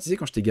m'avait traumatisé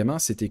quand j'étais gamin,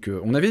 c'était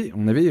que... On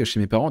avait chez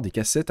mes parents des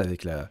cassettes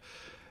avec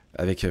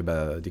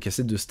des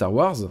cassettes de Star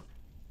Wars.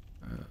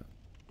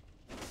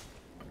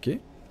 Ok.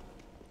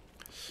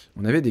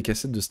 On avait des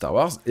cassettes de Star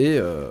Wars et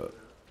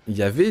il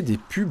y avait des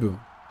pubs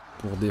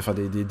pour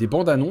des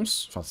bandes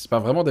annonces. Enfin, c'est pas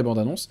vraiment des bandes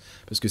annonces,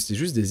 parce que c'était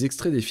juste des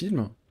extraits des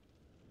films.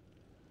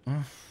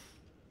 Ah,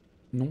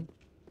 non.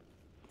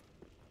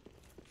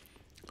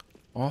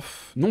 Oh,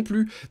 non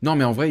plus. Non,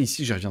 mais en vrai,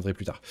 ici, j'y reviendrai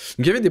plus tard.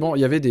 Donc, il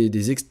y avait des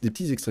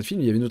petits extraits de films.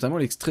 Il y avait notamment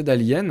l'extrait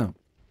d'Alien.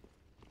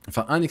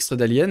 Enfin, un extrait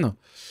d'Alien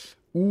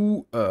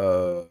où,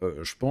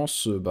 je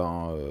pense,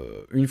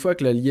 une fois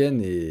que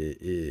l'Alien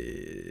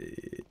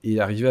est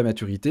arrivé à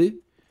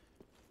maturité,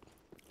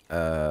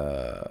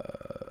 je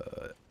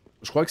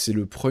crois que c'est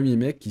le premier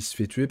mec qui se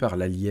fait tuer par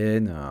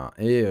l'Alien.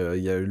 Et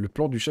il y a le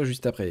plan du chat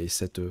juste après. Et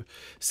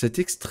cet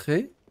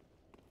extrait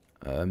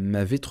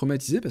m'avait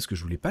traumatisé parce que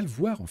je voulais pas le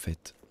voir, en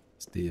fait.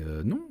 C'était...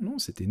 non,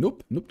 c'était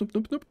nope.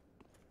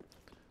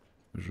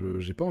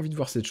 J'ai pas envie de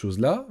voir cette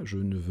chose-là. Je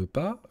ne veux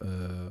pas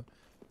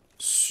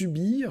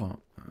subir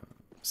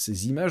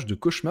ces images de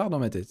cauchemar dans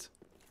ma tête.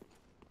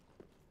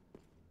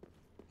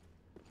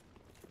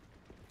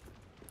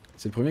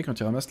 C'est le premier quand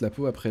il ramasse la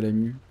peau après la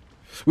mue.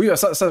 Oui,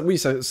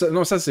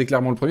 non, ça c'est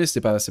clairement le premier.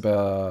 C'est pas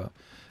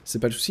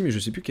le souci, mais je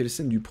sais plus quelle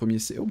scène du premier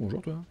c'est. Oh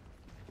bonjour toi.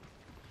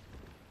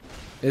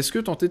 Est-ce que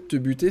tenter de te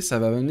buter, ça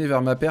va mener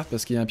vers ma perte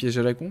parce qu'il y a un piège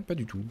à la con? Pas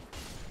du tout.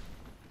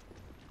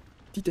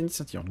 Titanie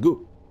scintillante,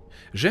 go.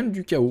 J'aime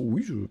du chaos.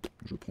 Oui,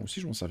 je prends aussi,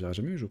 je m'en servirai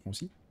jamais, mais je prends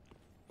aussi.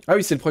 Ah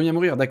oui, c'est le premier à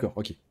mourir, d'accord,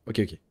 ok.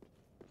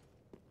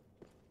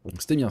 Donc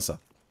c'était bien ça.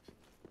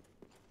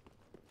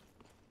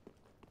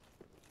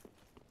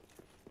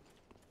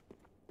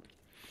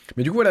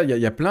 Mais du coup, voilà, il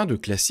y a plein de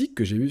classiques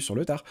que j'ai vus sur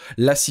le tard.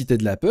 La Cité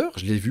de la Peur,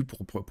 je l'ai vu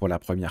pour la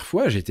première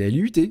fois, j'étais à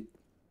l'IUT.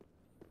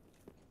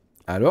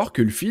 Alors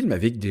que le film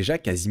avait déjà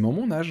quasiment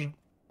mon âge.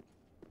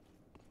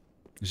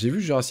 J'ai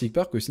vu Jurassic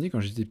Park au ciné quand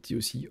j'étais petit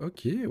aussi.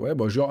 Ok, ouais,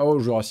 bah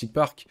Jurassic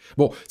Park.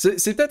 Bon,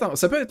 c'est peut-être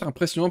ça peut être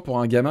impressionnant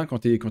pour un gamin quand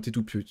t'es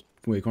tout petit.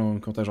 Ouais, quand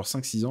t'as genre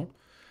 5-6 ans.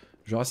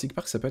 Jurassic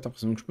Park, ça peut être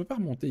impressionnant. Donc je peux pas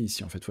remonter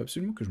ici en fait. Faut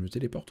absolument que je me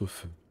téléporte au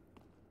feu.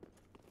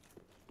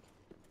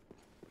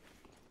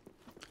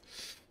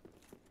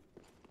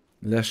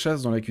 La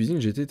chasse dans la cuisine,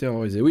 j'ai été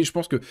terrorisé. Oui, je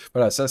pense que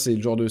voilà, ça c'est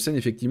le genre de scène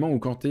effectivement où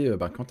quand t'es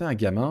un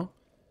gamin,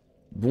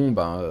 bon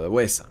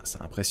ouais, ça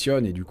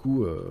impressionne et du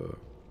coup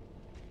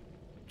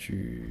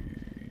tu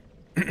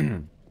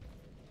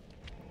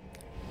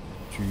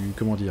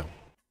comment dire?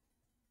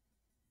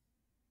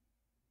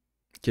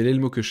 Quel est le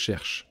mot que je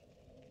cherche?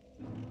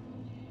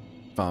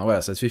 Enfin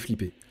voilà, ça te fait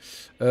flipper.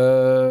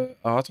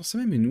 Alors attends, ça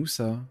même nous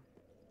ça.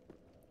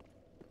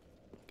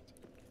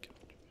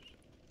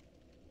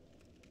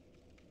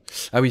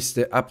 Ah oui,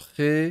 c'était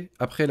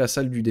après la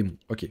salle du démon.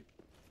 Ok.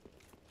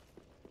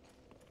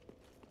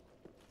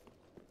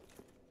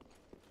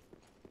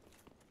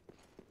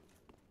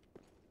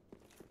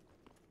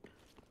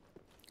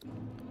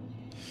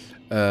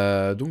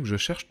 Donc je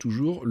cherche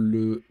toujours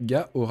le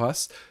gars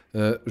Horace.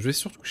 Je vais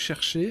surtout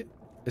chercher...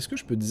 Est-ce que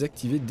je peux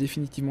désactiver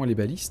définitivement les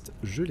balistes?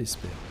 Je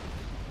l'espère.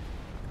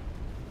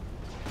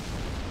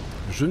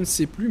 Je ne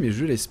sais plus, mais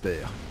je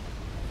l'espère.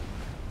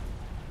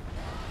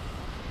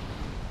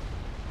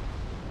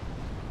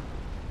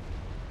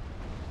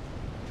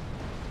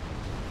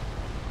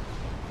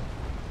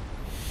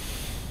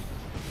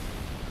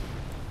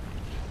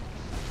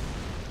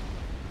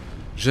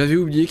 J'avais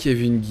oublié qu'il y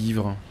avait une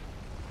guivre.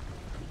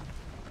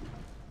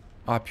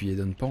 Ah, puis elle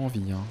donne pas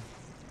envie, hein.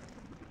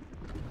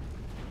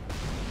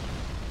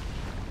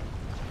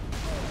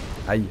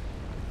 Aïe.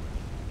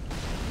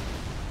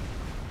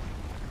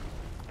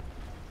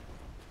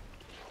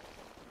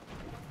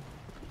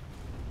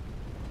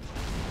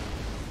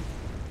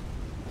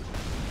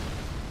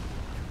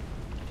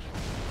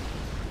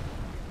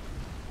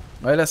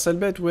 Ouais, la sale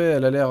bête, ouais,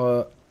 elle a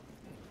l'air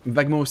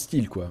vaguement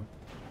hostile, quoi.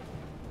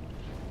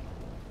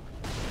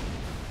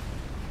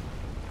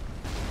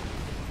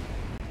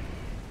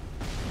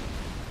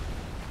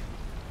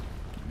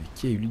 Mais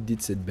qui a eu l'idée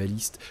de cette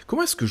baliste?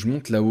 Comment est-ce que je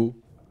monte là-haut?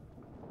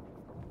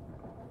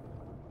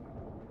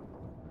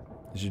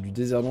 J'ai du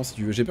désherbant si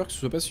tu veux. J'ai peur que ce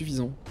soit pas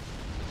suffisant.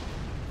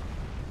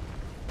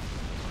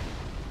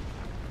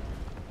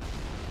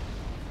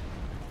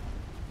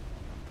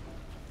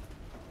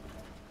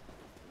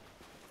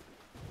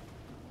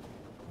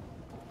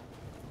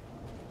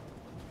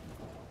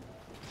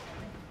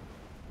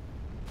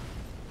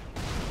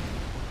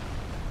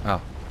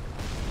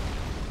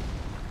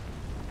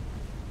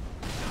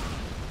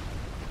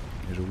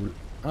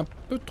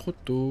 peu trop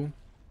tôt.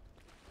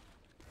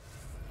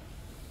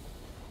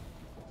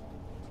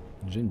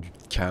 J'aime du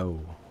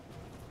chaos.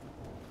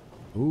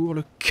 Pour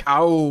le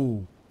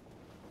chaos!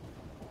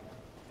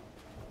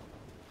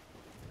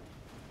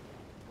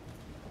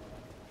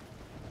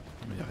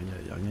 Il y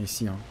a rien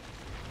ici. Hein.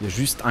 Il y a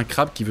juste un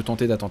crabe qui veut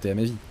tenter d'attenter à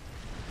ma vie.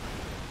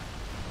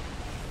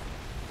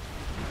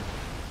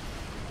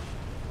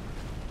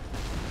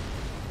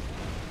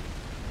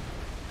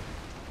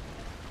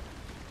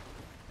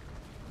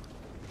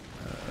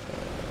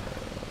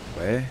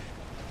 Ouais.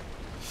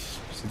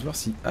 J'essaie de voir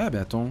si... Ah,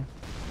 bah attends. Non,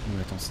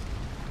 mais attends.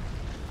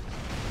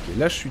 Ok,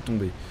 là je suis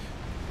tombé.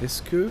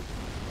 Est-ce que...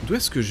 D'où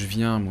est-ce que je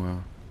viens, moi?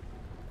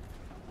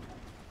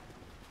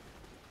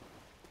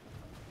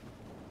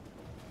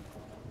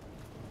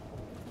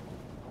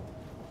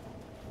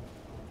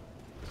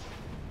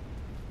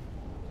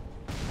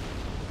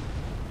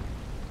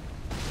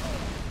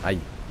 Aïe.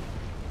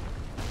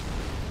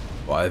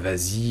 Ouais,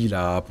 vas-y,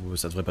 là.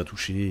 Ça devrait pas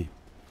toucher.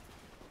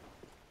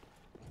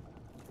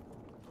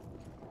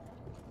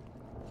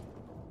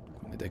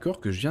 On est d'accord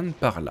que je viens de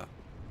par là.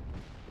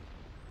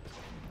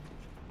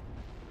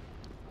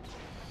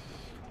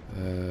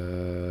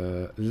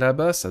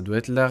 Là-bas, ça doit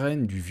être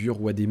l'arène du vieux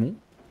roi démon.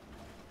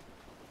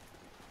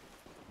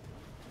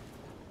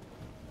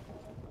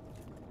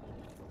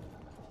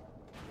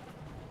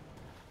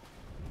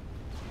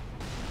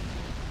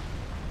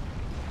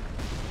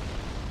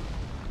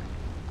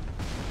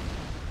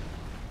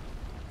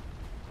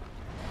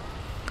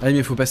 Ah mais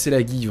il faut passer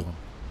la guivre.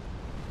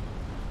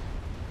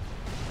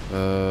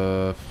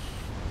 Ah,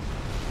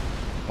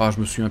 je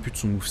me souviens plus de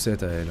son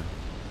moveset à elle.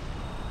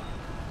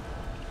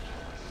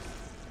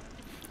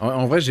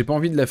 En vrai, j'ai pas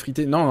envie de la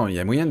friter. Non, non, il y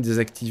a moyen de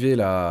désactiver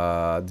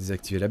la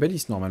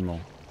baliste normalement.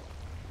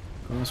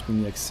 Comment est-ce qu'on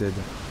y accède?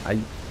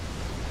 Aïe.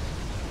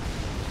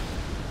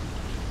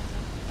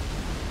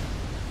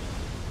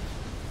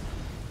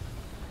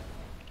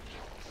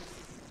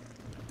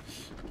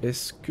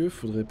 Est-ce que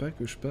faudrait pas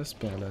que je passe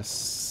par la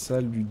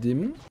salle du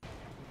démon?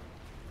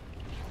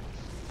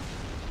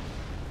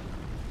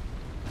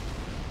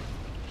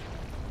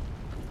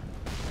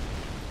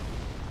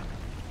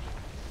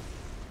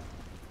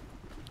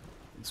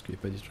 Est-ce qu'il n'y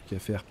a pas des trucs à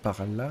faire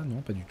par là?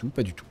 Non, pas du tout,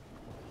 pas du tout.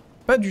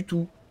 Pas du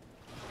tout.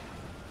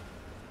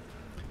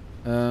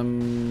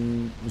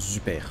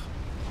 Super.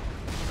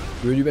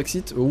 Tu veux du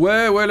backseat?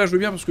 Ouais, ouais, là je veux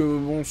bien parce que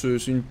bon, c'est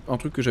un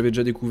truc que j'avais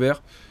déjà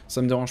découvert.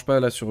 Ça me dérange pas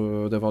là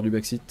d'avoir du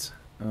backseat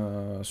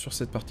sur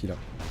cette partie-là.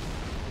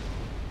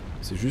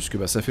 C'est juste que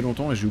bah, ça fait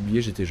longtemps et j'ai oublié,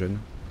 j'étais jeune.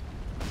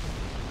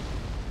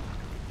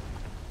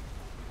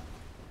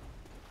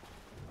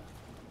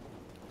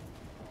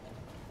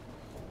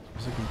 C'est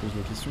pour ça qu'on me pose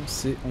la question,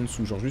 c'est en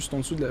dessous. Genre juste en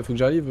dessous de la... Faut que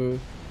j'arrive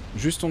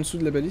juste en dessous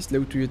de la baliste, là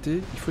où tu étais,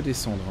 il faut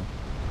descendre.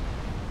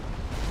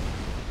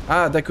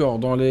 Ah d'accord,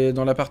 dans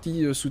la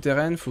partie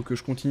souterraine, faut que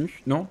je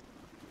continue, non?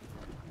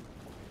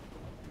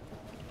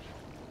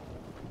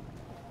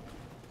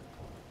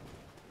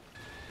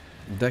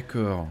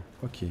 D'accord,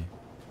 ok. Elle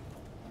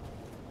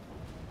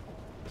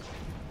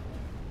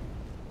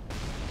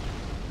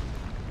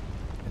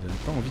donne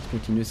pas envie de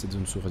continuer cette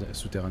zone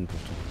souterraine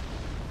pourtant.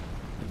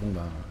 Mais bon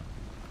bah...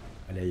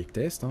 Allez avec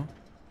test, hein.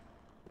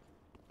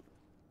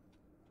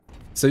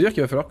 Ça veut dire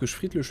qu'il va falloir que je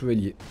frite le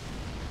chevalier.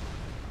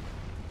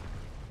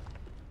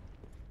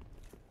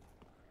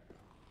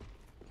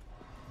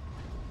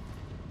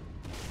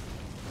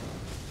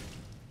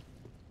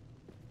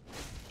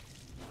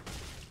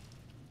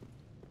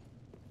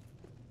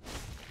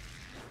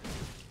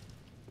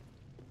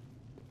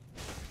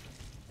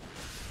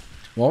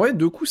 Bon en vrai,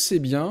 2 coups c'est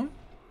bien.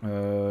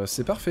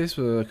 C'est parfait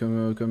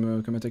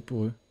comme attaque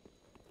pour eux.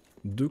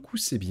 2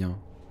 coups c'est bien.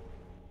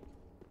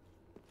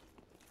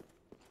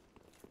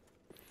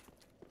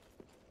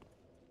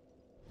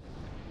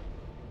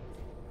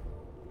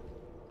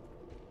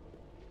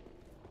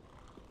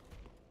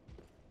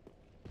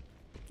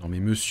 Non mais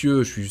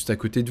monsieur, je suis juste à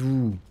côté de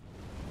vous.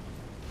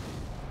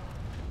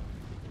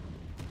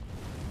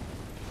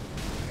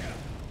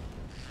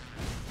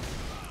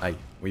 Aïe,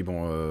 oui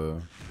bon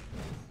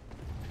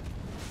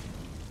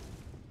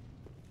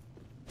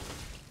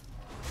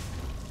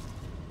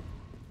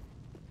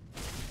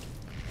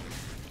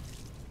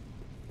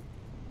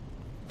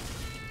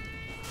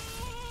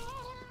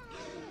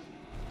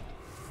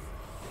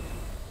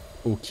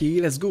Ok,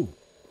 let's go.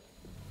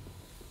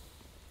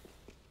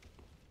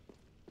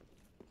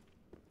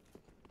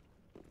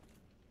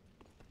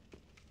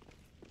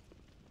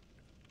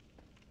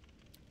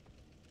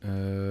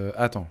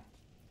 Attends.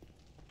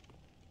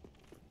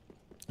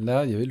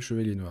 Là, il y avait le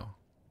chevalier noir.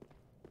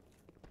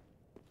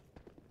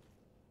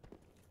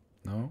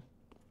 Non?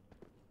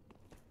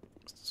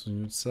 C'est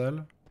une autre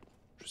salle?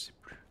 Je sais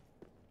plus.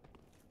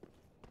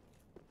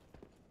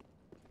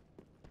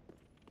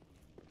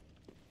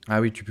 Ah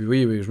oui, tu peux...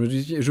 Oui, oui, je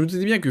me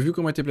disais bien que vu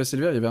comment était placé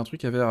le verre, il y avait un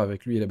truc à faire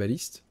avec lui et la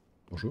baliste.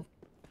 Bonjour.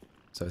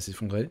 Ça va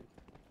s'effondrer.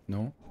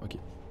 Non? Ok.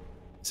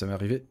 Ça m'est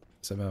arrivé...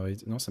 Ça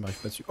m'arrive... Non, ça m'arrive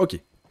pas dessus.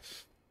 Ok.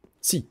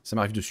 Si, ça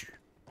m'arrive dessus.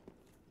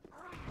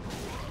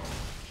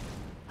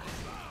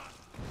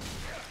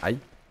 Aïe.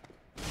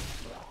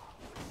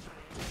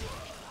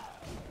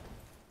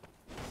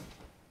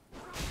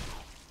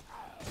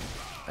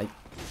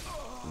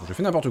 je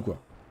fais n'importe quoi.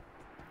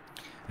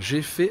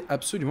 J'ai fait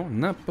absolument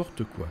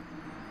n'importe quoi.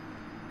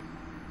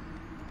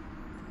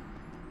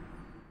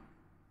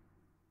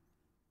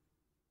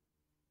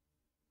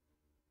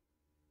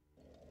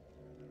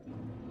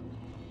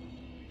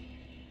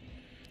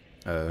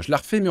 Je la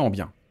refais, mais en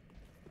bien.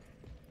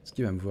 Est-ce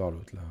qu'il va me voir,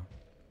 l'autre, là?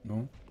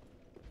 Non?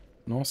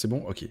 Non, c'est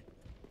bon? Ok.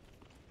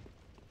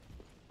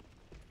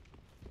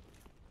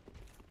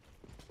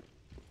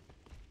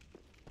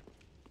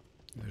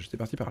 J'étais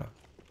parti par là.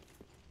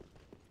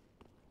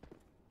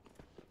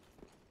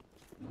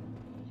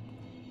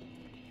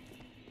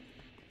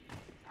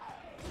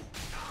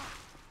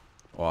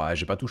 Oh,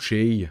 j'ai pas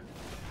touché.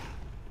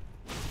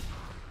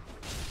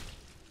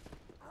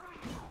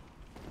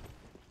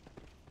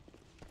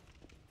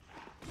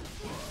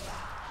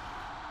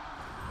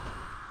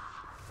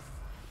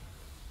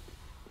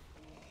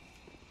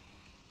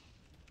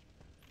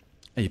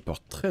 Ah, il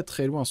porte très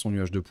très loin son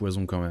nuage de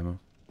poison quand même.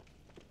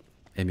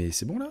 Eh mais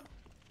c'est bon là?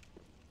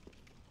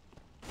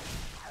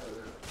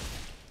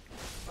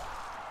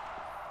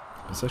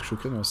 Passage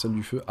secret dans la salle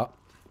du feu. Ah.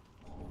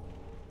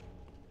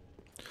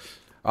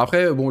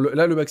 Après, bon,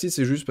 là le backseat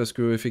c'est juste parce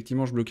que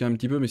effectivement je bloquais un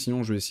petit peu, mais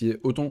sinon je vais essayer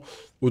autant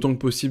que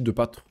possible de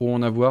pas trop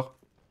en avoir.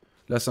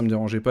 Là ça me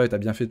dérangeait pas et t'as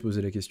bien fait de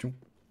poser la question.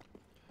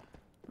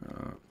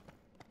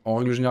 En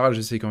règle générale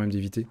j'essaie quand même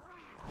d'éviter.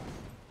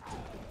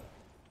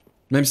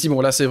 Même si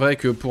bon là c'est vrai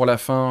que pour la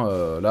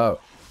fin, là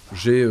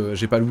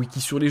j'ai pas le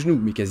wiki sur les genoux,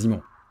 mais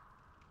quasiment.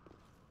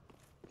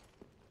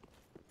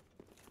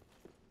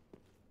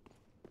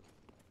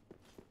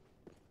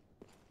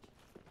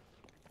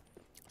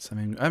 Ça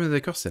m'a une... Ah mais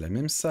d'accord, c'est la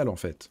même salle en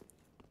fait.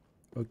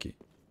 Ok.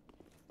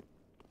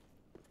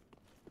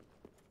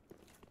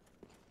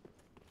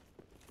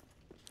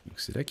 Donc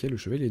c'est là qu'il y a le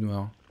chevalier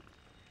noir.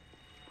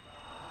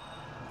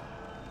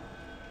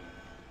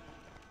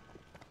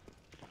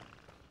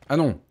 Ah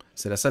non,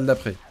 c'est la salle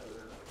d'après.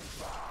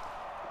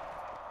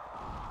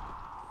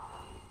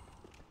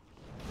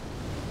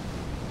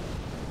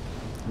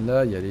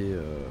 Là, il y a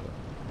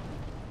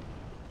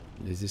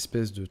les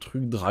espèces de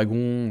trucs,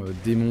 dragons,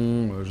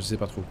 démons, je sais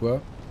pas trop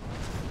quoi.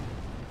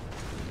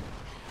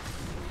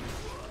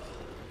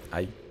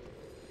 Aïe.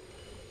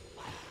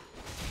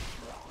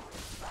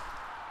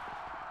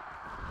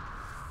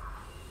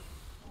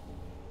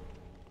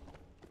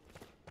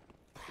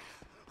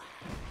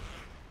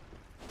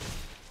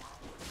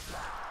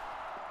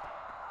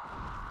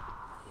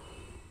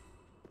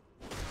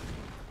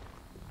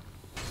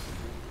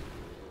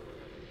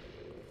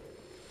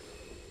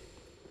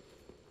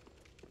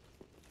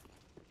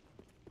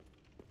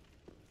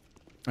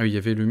 Ah oui, il y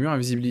avait le mur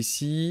invisible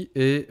ici,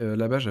 et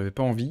là-bas, j'avais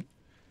pas envie.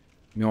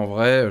 Mais en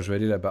vrai, je vais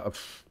aller là-bas.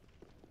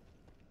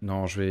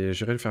 Non,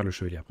 j'irai le faire le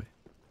chevalier après.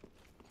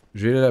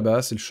 Je vais aller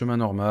là-bas, c'est le chemin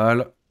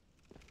normal.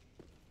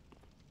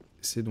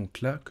 C'est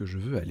donc là que je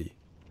veux aller.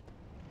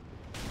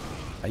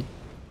 Aïe.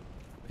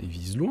 Il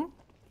vise loin.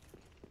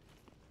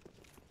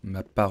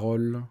 Ma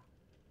parole.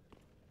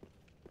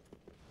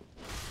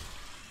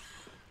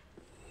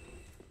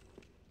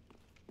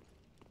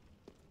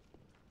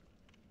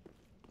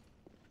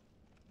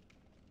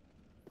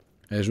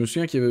 Et je me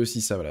souviens qu'il y avait aussi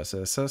ça, voilà.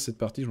 Ça cette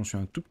partie, je m'en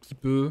souviens un tout petit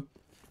peu.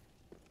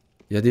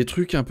 Il y a des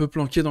trucs un peu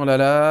planqués dans la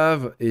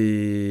lave,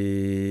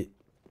 et...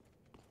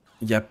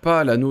 il n'y a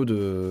pas l'anneau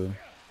de...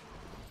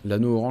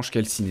 l'anneau orange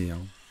calciné,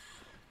 hein.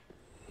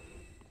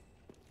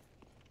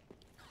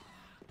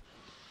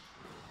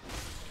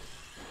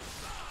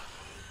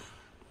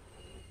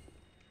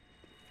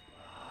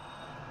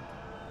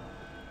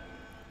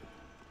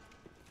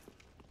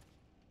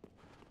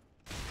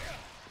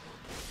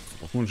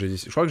 Par contre,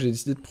 je crois que j'ai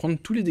décidé de prendre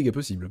tous les dégâts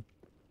possibles.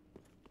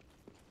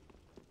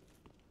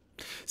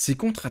 C'est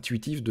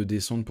contre-intuitif de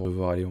descendre pour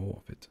devoir aller en haut,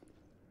 en fait.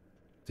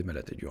 T'es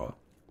malade, t'es du rat.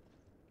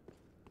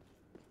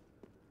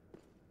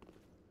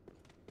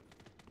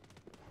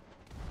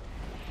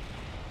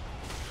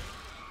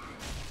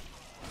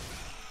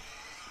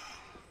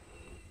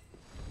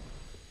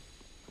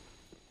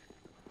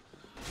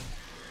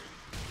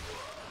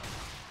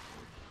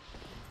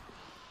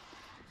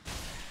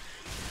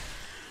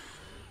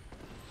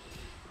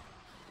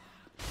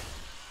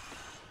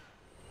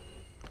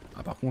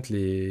 Ah, par contre,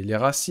 les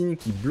racines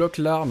qui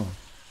bloquent l'arme.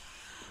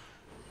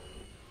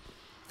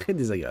 Très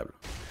désagréable.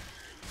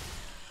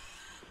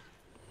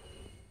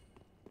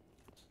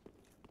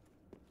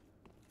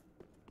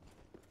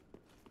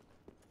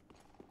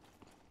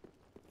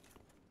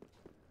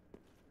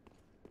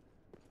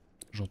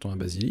 J'entends un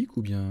basilic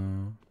ou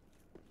bien...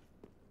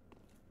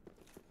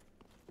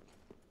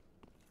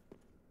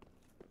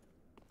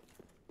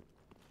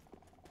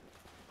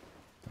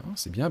 Ah,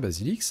 c'est bien un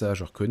basilic, ça,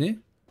 je reconnais.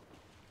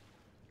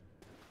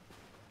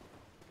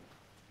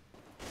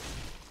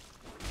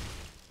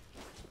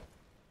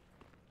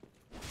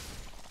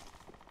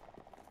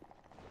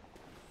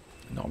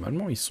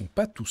 Normalement, ils sont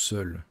pas tout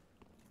seuls.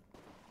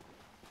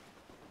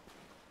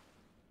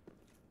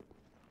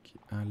 Ok,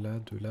 un là,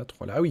 deux là,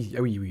 trois là. Ah oui,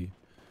 ah oui, oui.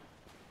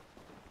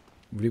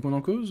 Vous voulez qu'on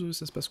en cause?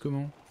 Ça se passe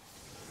comment?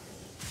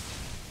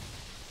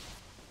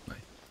 Ouais.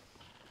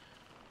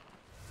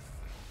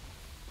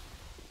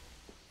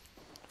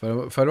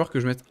 Va falloir que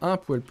je mette un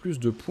poil plus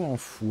de points en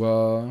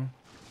foi.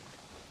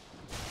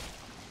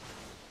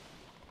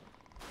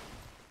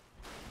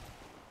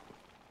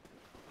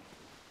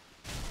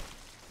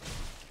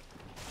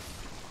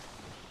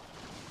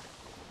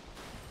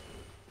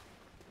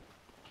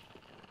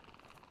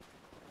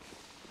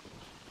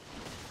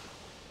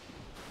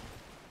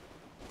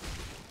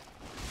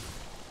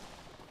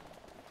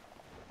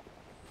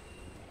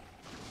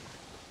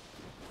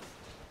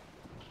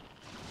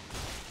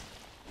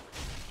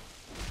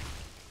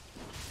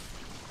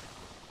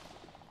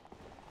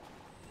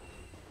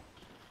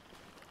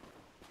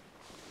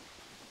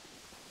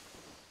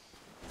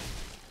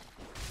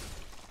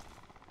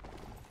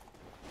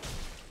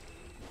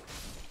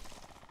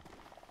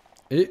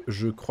 Et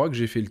je crois que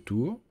j'ai fait le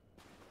tour.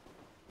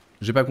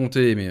 J'ai pas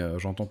compté, mais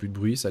j'entends plus de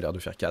bruit, ça a l'air de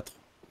faire 4.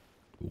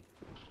 Bon.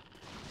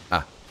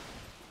 Ah.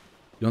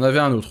 Il y en avait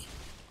un autre.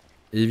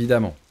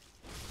 Évidemment.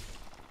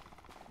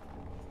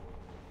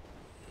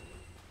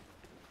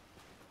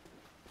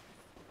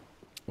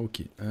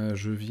 Ok,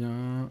 je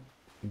viens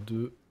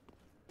de...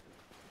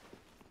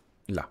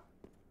 là.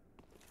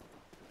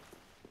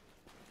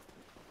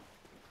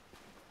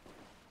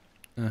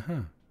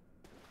 Uh-huh.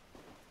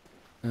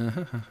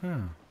 Uh-huh.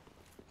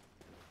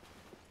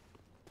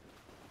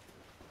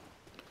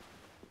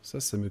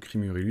 Ça me crie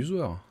mur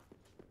illusoire.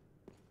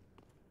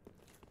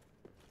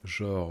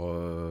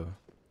 Genre...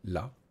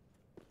 là.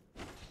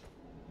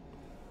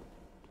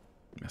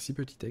 Merci,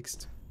 petit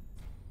texte.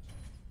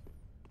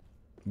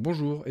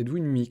 Bonjour, êtes-vous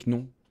une mimique?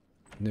 Non.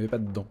 Vous n'avez pas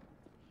de dents.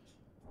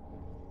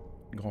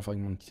 Grand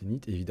fragment de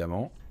titanite,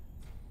 évidemment.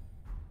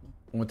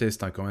 On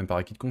teste hein, quand même par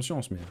acquis de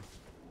conscience, mais...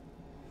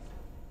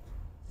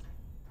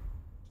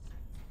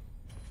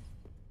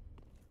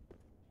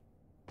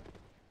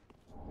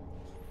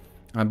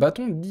 Un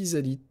bâton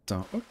d'isalite.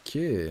 Ok.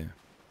 Et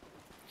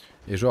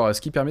genre,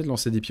 est-ce qu'il permet de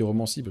lancer des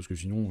pyromancies? Parce que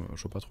sinon,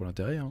 je vois pas trop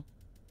l'intérêt. Hein.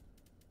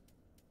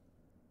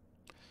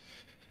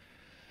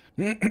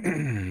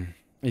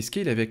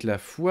 Escale avec la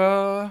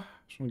foi.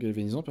 Champ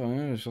galvanisant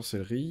permet la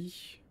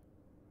sorcellerie.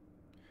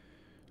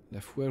 La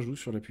foi joue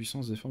sur la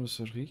puissance des formes de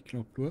sorcellerie que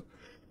l'emploi.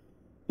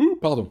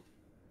 Pardon.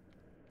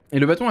 Et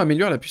le bâton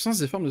améliore la puissance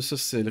des formes de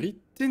sorcellerie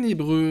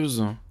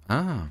ténébreuses.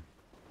 Ah.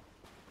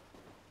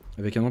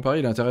 Avec un nom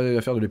pareil, il a intérêt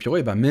à faire de l'épiro,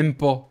 et bah même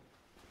pas.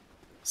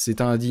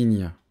 C'est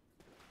indigne.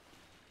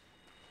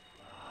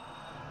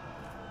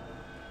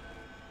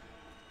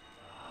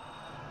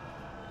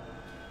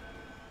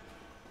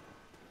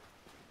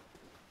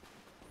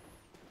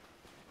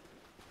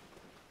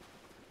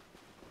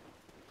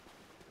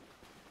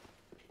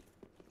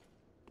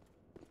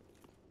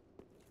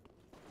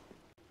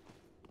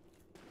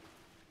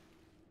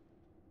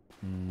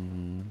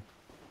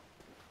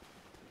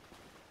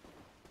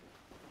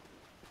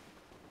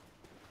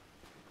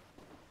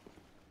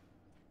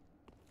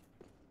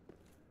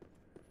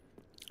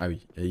 Ah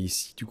oui, et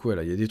ici, du coup,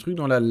 là, il y a des trucs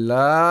dans la...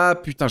 Là,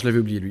 putain, je l'avais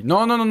oublié, lui.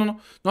 Non, non, non, non, non.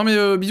 Non,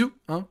 mais bisous,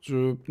 hein.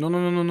 Non, non,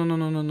 non, non, non, non,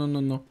 non, non, non,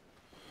 non, non.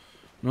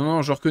 Non,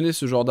 non, je reconnais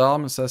ce genre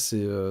d'arme. Ça,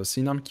 c'est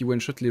une arme qui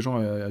one-shot les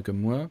gens comme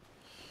moi.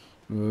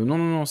 Non, non,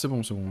 non, c'est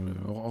bon, c'est bon.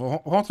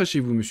 Rentrez chez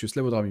vous, monsieur,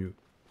 cela vaudra mieux.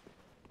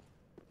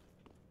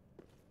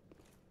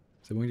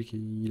 C'est bon,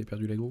 il a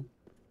perdu l'aggro?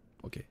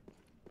 Ok.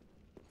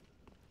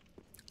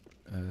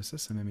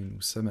 Ça m'amène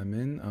où? Ça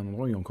m'amène à un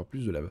endroit où il y a encore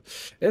plus de lave.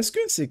 Est-ce que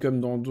c'est comme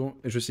dans...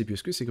 Je sais plus,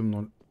 est-ce que c'est comme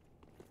dans...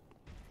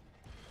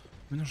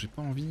 Mais non, j'ai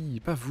pas envie,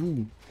 pas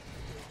vous.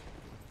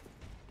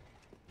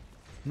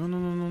 Non, non,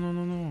 non, non, non,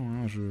 non,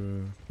 non, hein,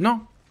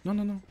 Non, non,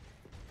 non, non.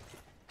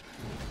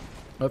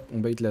 Hop, on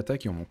bait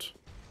l'attaque et on monte.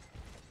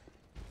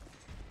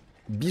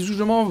 Bisous,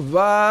 je m'en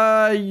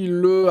vaille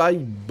le aïe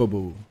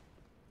bobo.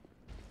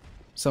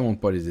 Ça monte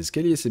pas les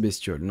escaliers, ces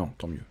bestioles. Non,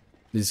 tant mieux.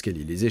 Les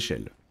escaliers, les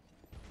échelles.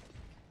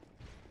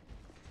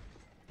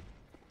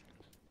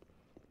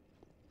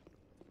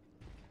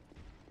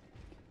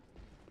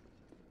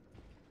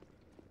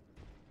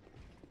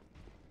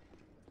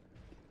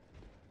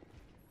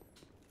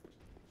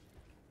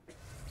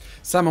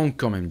 Ça manque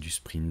quand même du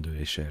sprint de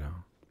l'échelle. Hein.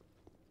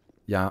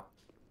 Il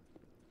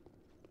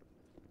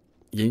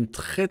y a une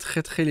très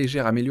très très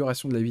légère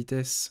amélioration de la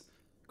vitesse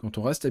quand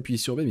on reste appuyé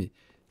sur B, mais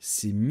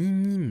c'est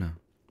minime.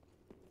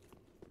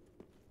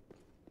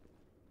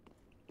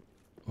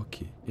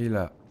 Ok, et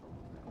là,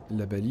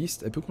 la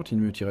baliste, elle peut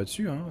continuer de me tirer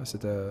dessus, hein, à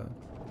cet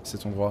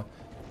endroit.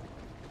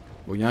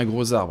 Bon, il y a un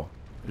gros arbre.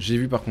 J'ai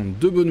vu par contre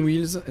 2 bonnes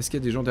wheels. Est-ce qu'il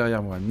y a des gens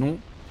derrière moi? Non.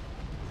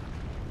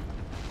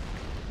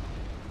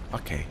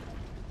 Ok.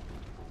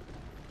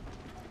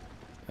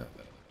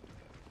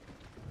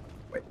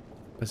 Ouais,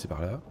 passer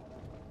par là.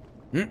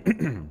 On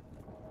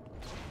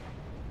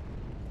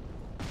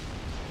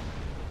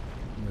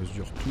laisse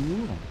du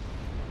retour.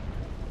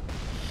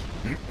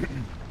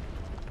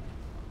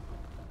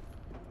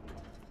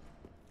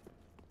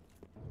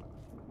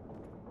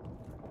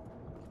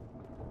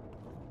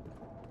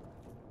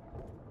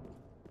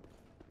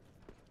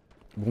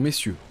 Bon,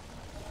 messieurs.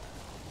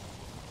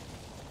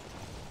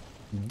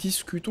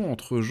 Discutons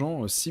entre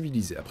gens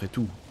civilisés. Après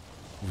tout,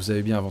 vous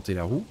avez bien inventé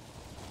la roue.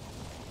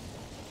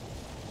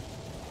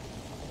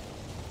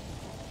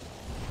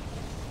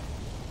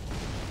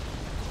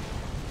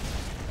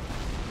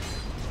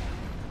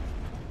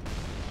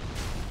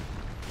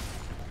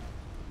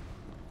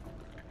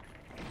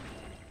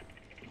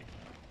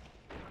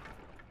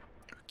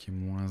 Ok,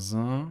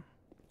 -1.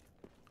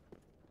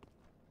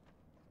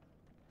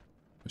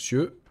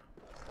 Monsieur.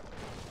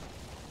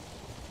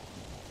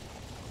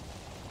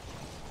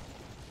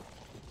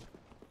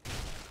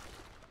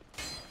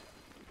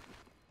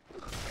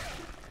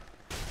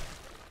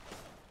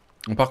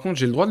 Bon, par contre,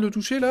 j'ai le droit de le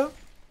toucher, là?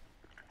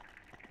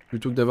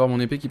 Plutôt que d'avoir mon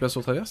épée qui passe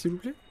au travers, s'il vous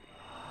plaît?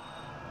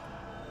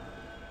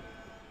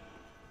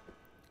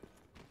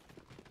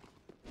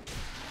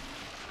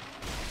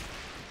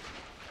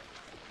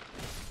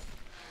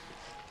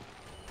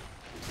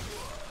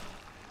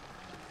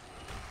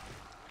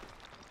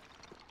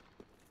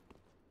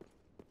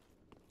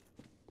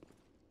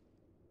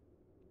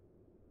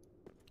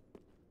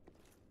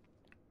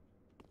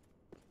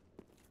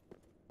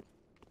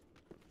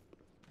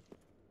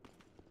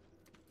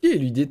 Qui est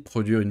l'idée de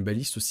produire une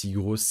baliste aussi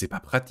grosse? C'est pas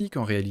pratique,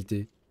 en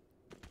réalité.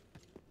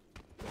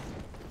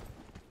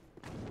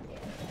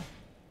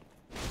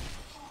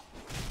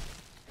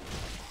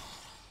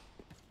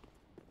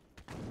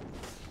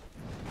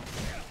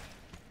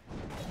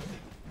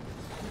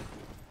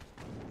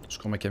 Je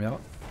prends ma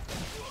caméra.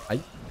 Aïe.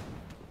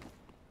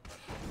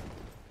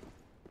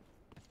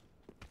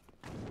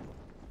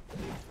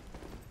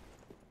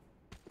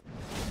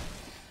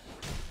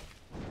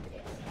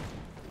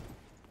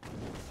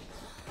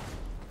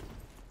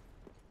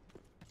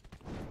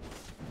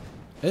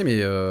 Eh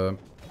mais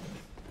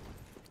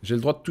j'ai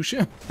le droit de toucher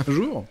un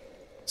jour?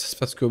 Ça se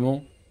passe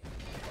comment?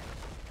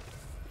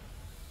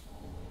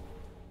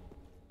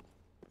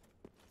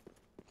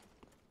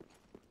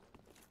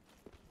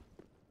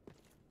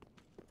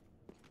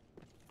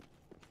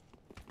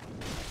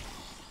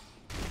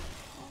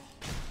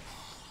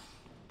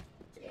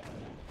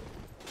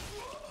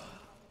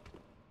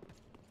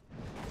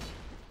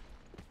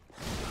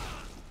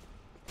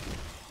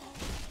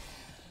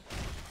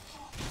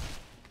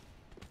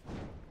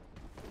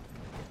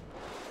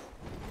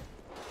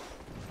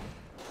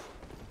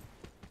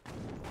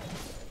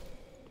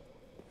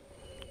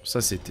 Ça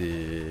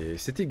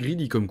c'était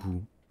greedy comme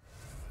coup.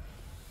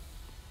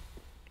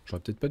 J'aurais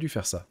peut-être pas dû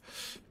faire ça.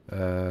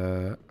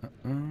 Un.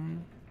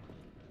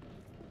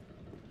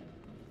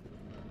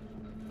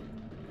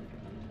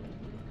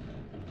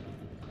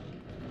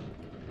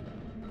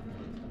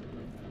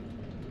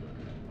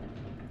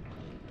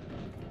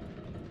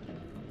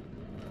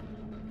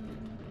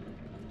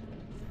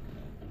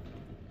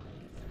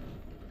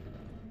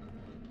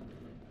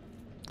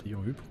 Trio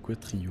en vue, pourquoi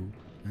trio,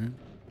 hein?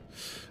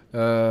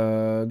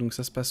 Donc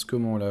ça se passe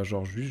comment là?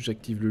 Genre juste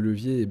j'active le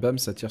levier et bam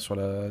ça tire sur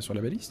la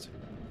baliste?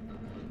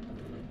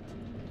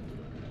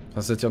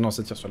 Enfin ça tire, non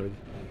ça tire sur la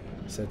baliste.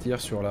 Ça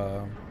tire sur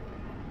la...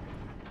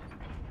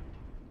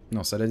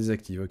 Non ça la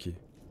désactive, ok.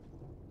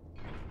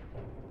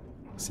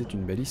 C'est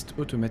une baliste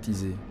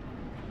automatisée.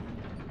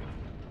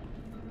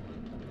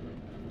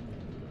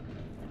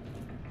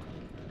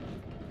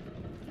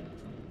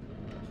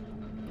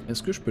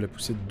 Est-ce que je peux la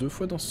pousser 2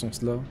 fois dans ce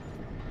sens-là?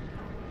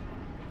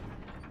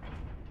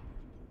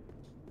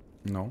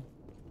 Non.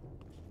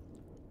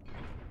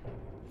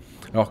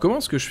 Alors comment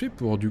est-ce que je fais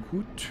pour du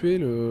coup tuer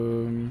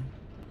le...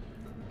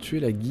 tuer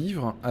la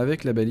givre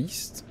avec la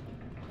baliste?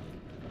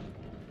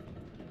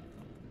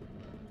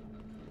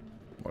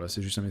 Bon là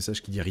c'est juste un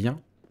message qui dit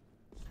rien.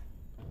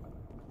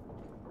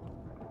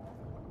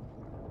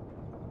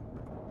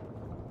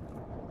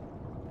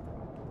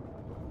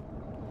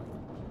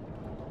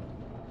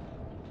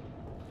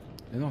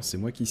 Et non, c'est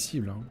moi qui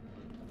cible, hein.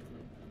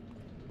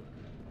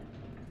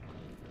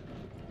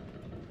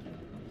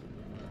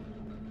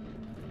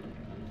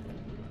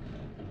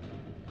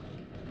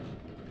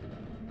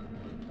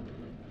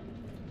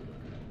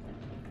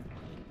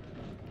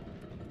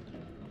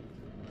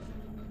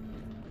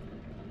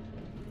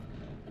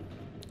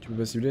 Tu peux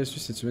pas cibler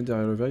l'astuce, c'est de se mettre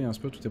derrière le verre, il y a un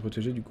spot où t'es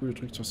protégé, du coup le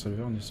truc tire sur le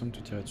verre en essayant de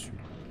te tirer dessus.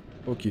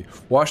 Ok.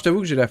 Bon, je t'avoue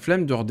que j'ai la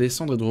flemme de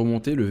redescendre et de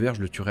remonter, le verre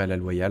je le tuerai à la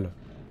loyale.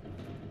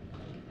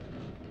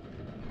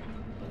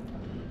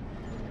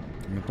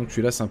 Maintenant que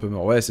tu es là, c'est un peu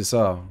mort. Ouais, c'est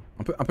ça.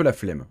 Un peu la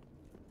flemme.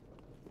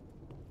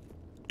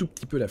 Tout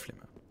petit peu la flemme.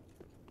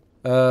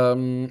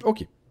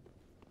 Ok.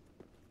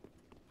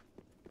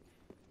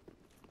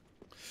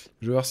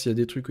 Je vais voir s'il y a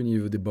des trucs au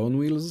niveau des bone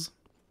wheels.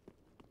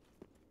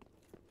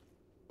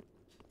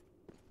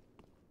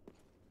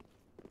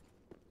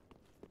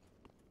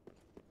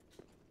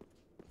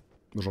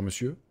 Bonjour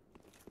monsieur.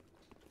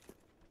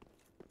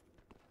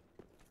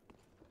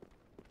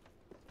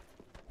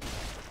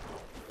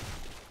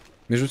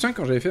 Mais je tiens,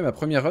 quand j'avais fait ma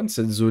première run,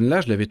 cette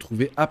zone-là, je l'avais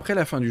trouvée après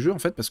la fin du jeu, en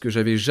fait, parce que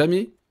j'avais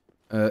jamais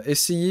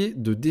essayé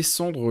de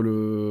descendre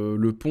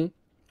le pont.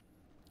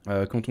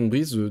 Quand on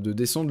brise, de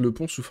descendre le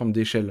pont sous forme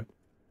d'échelle.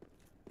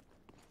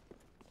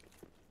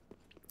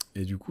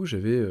 Et du coup,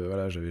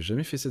 voilà, j'avais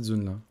jamais fait cette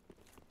zone-là.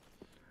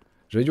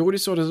 J'avais dû rouler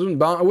sur la zone.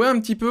 Ben ouais, un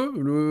petit peu.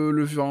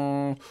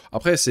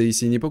 Après, c'est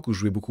une époque où je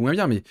jouais beaucoup moins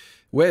bien, mais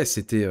ouais,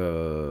 c'était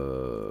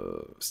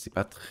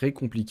pas très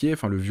compliqué.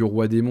 Enfin, le vieux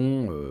roi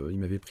démon, il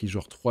m'avait pris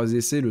genre 3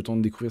 essais le temps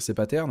de découvrir ses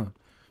patterns.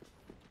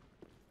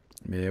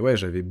 Mais ouais,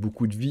 j'avais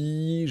beaucoup de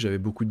vie, j'avais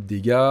beaucoup de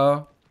dégâts.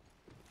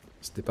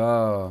 C'était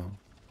pas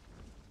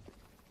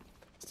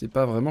C'est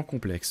pas vraiment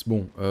complexe.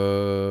 Bon,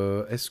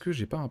 est-ce que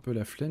j'ai pas un peu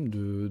la flemme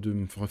de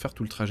me refaire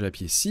tout le trajet à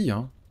pied? Si,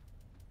 hein.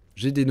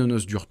 J'ai des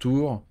nonos du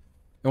retour.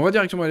 Et on va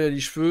directement aller à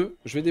l'Ichefeu.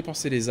 Je vais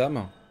dépenser les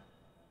âmes.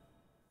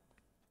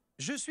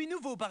 Je suis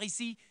nouveau par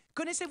ici.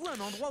 Connaissez-vous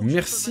un endroit où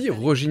Merci je peux m'installer?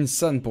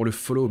 Rojin-san pour le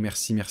follow.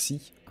 Merci,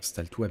 merci.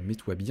 Installe-toi,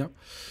 mets-toi bien.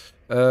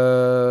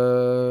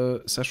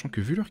 Sachant que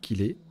vu l'heure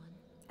qu'il est,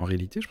 en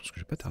réalité, je pense que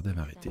je vais pas tarder à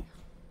m'arrêter.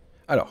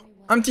 Alors,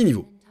 un petit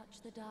niveau.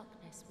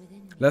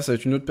 Là, ça va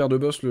être une autre paire de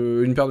boss,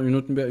 une paire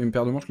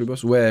de manches, le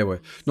boss. Ouais, ouais.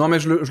 Non, mais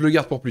je le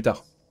garde pour plus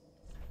tard.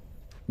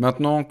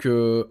 Maintenant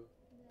que...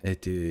 Eh,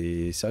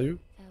 t'es sérieux?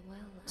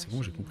 C'est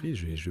bon, j'ai compris,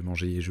 je vais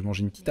manger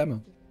une petite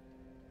âme.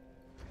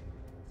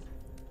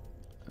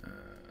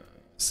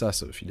 Ça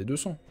va filer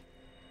 200.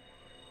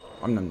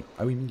 Ah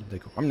oui, 1000,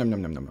 d'accord.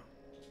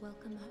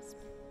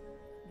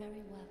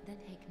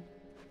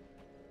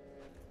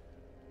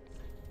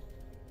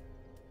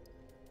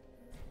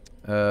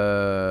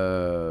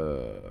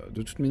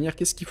 De toute manière,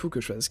 qu'est-ce qu'il faut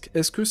que je fasse?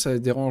 Est-ce que ça est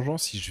dérangeant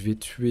si je vais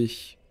tuer...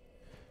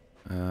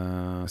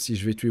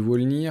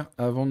 Volnir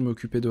avant de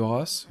m'occuper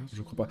d'Horace?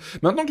 Je crois pas.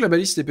 Maintenant que la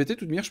baliste est pétée, de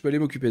toute manière, je peux aller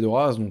m'occuper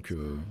d'Horace, donc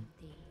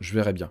je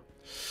verrai bien.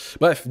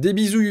 Bref, des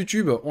bisous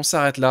YouTube, on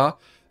s'arrête là.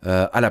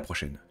 À la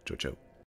prochaine. Ciao, ciao.